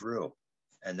see through,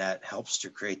 and that helps to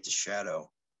create the shadow.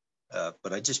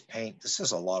 But I just paint, this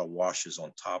has a lot of washes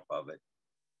on top of it.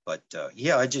 But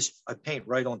yeah, I paint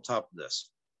right on top of this.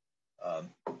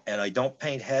 And I don't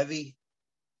paint heavy.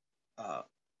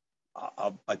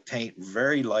 I paint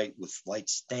very light with light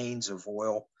stains of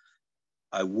oil.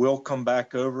 I will come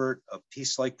back over it, a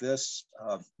piece like this.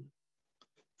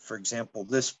 For example,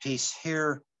 this piece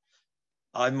here,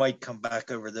 I might come back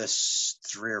over this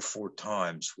 3 or 4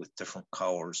 times with different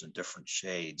colors and different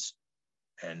shades,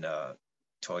 and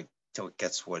till it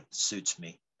gets what suits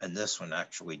me. and this one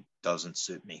actually doesn't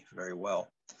suit me very well.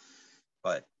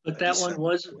 But that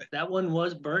one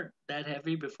was burnt that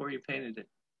heavy before you painted it.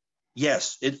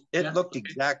 Yes, it Yeah, looked okay.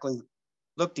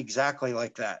 exactly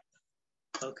like that.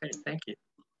 Okay, thank you.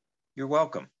 You're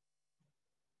welcome.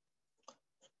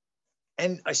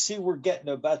 And I see we're getting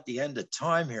about the end of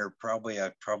time here.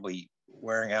 I'm probably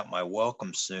wearing out my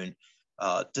welcome soon.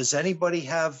 Does anybody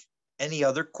have any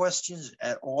other questions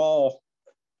at all?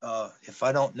 If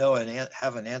I don't know and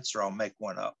have an answer, I'll make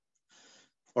one up.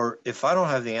 Or if I don't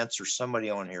have the answer, somebody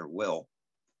on here will.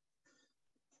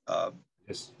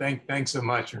 Yes, thanks so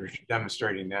much for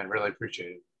demonstrating that. Really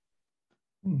appreciate it.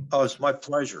 Oh, it's my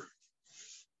pleasure.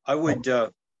 I would,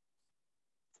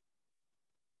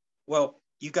 well,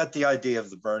 you got the idea of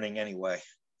the burning anyway.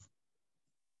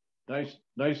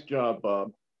 Nice job,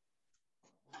 Bob.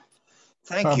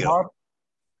 Thank you.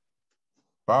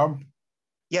 Bob?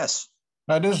 Yes.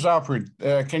 This is Alfred.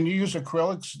 Can you use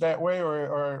acrylics that way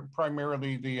or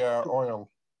primarily the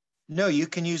oil? No, you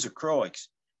can use acrylics.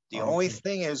 The only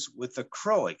thing is with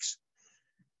acrylics,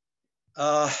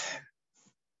 I'll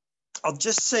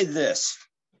just say this.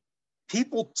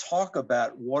 People talk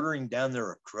about watering down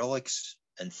their acrylics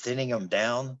and thinning them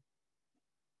down.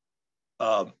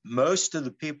 Most of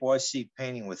the people I see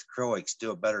painting with acrylics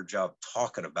do a better job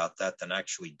talking about that than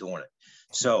actually doing it.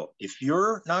 So if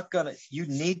you're not gonna, you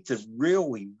need to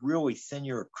really, really thin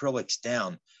your acrylics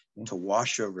down to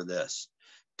wash over this.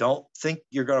 Don't think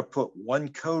you're gonna put one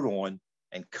coat on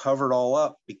and cover it all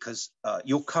up, because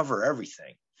you'll cover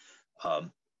everything.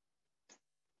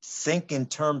 Think in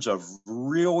terms of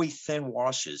really thin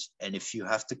washes. And if you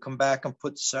have to come back and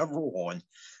put several on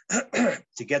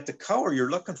to get the color you're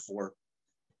looking for,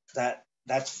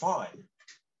 that's fine.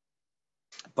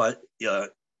 But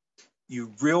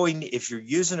you really, if you're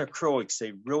using acrylics,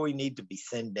 they really need to be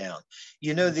thinned down.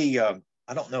 You know,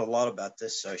 I don't know a lot about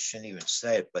this, so I shouldn't even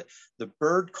say it, but the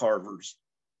bird carvers,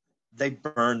 they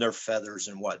burn their feathers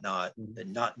and whatnot. They're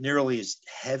not nearly as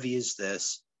heavy as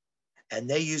this. And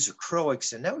they use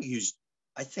acrylics, and they'll use,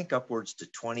 I think, upwards to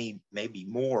 20, maybe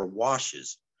more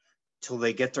washes till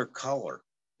they get their color.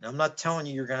 Now, I'm not telling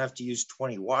you you're going to have to use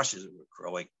 20 washes of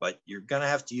acrylic, but you're going to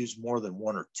have to use more than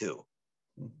one or two.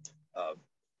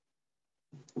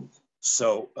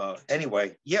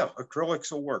 Anyway, yeah,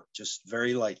 acrylics will work just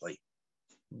very lightly.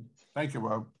 Thank you,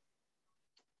 Bob.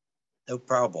 No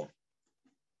problem.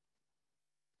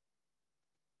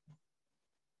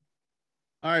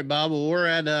 All right, Bob. Well, we're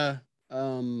at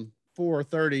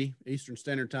 4:30 Eastern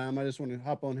Standard Time. I just want to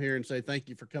hop on here and say thank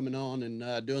you for coming on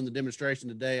and doing the demonstration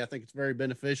today. I think it's very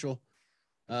beneficial.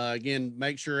 Again,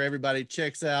 make sure everybody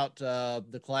checks out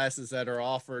the classes that are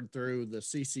offered through the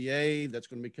CCA. That's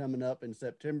going to be coming up in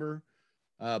September.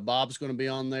 Bob's going to be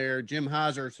on there. Jim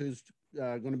Heisers, who's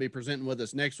going to be presenting with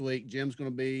us next week. Jim's going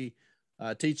to be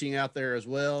teaching out there as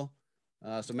well.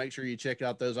 So make sure you check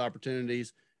out those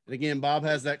opportunities. And again, Bob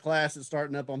has that class that's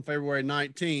starting up on February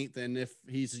 19th. And if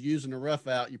he's using a rough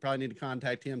out, you probably need to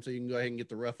contact him so you can go ahead and get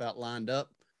the rough out lined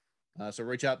up. So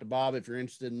reach out to Bob if you're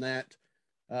interested in that.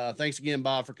 Thanks again,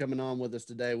 Bob, for coming on with us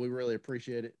today. We really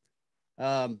appreciate it.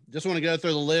 Just want to go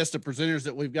through the list of presenters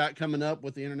that we've got coming up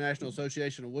with the International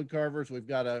Association of Woodcarvers. We've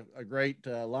got a great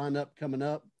lineup coming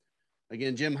up.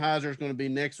 Again, Jim Heiser is going to be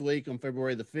next week on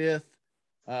February the 5th.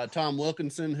 Tom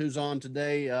Wilkinson, who's on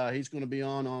today, he's going to be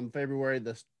on February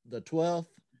the 12th.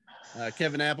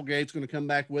 Kevin Applegate's going to come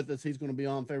back with us. He's going to be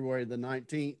on February the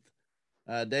 19th.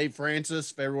 Dave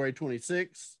Francis, February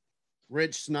 26th.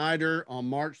 Rich Snyder on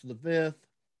March the 5th.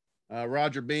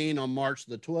 Roger Bean on March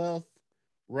the 12th.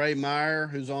 Ray Meyer,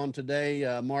 who's on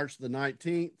today, March the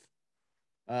 19th.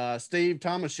 Steve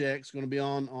Tomaszek is going to be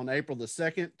on April the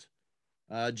 2nd.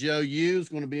 Joe Yu is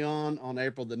going to be on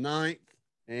April the 9th.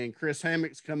 And Chris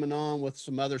Hammock's coming on with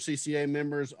some other CCA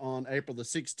members on April the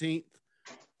 16th.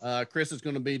 Chris is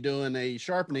going to be doing a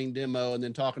sharpening demo and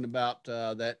then talking about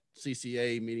that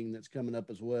CCA meeting that's coming up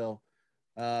as well.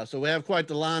 So we have quite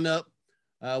the lineup.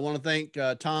 I want to thank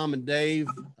Tom and Dave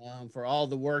for all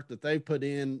the work that they put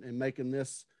in making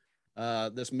this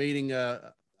this meeting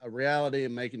a reality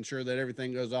and making sure that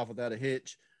everything goes off without a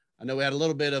hitch. I know we had a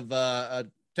little bit of a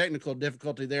technical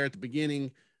difficulty there at the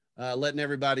beginning, letting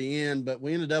everybody in, but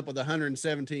we ended up with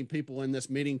 117 people in this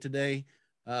meeting today.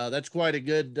 That's quite a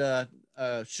good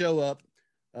show up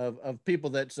of people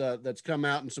that's come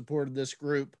out and supported this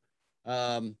group.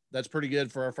 That's pretty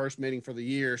good for our first meeting for the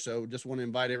year. So just want to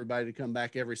invite everybody to come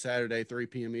back every Saturday, 3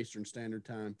 p.m. Eastern Standard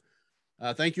Time.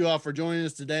 Thank you all for joining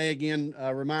us today. Again,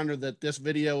 a reminder that this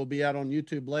video will be out on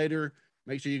YouTube later.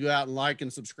 Make sure you go out and like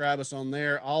and subscribe us on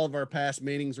there. All of our past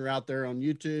meetings are out there on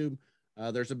YouTube.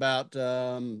 There's about,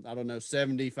 I don't know,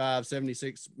 75,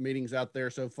 76 meetings out there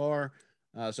so far.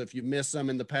 So if you missed some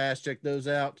in the past, check those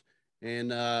out.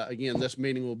 And again, this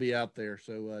meeting will be out there.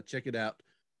 So check it out.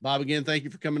 Bob, again, thank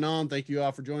you for coming on. Thank you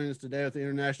all for joining us today with the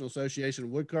International Association of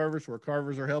Woodcarvers, where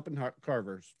carvers are helping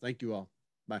carvers. Thank you all.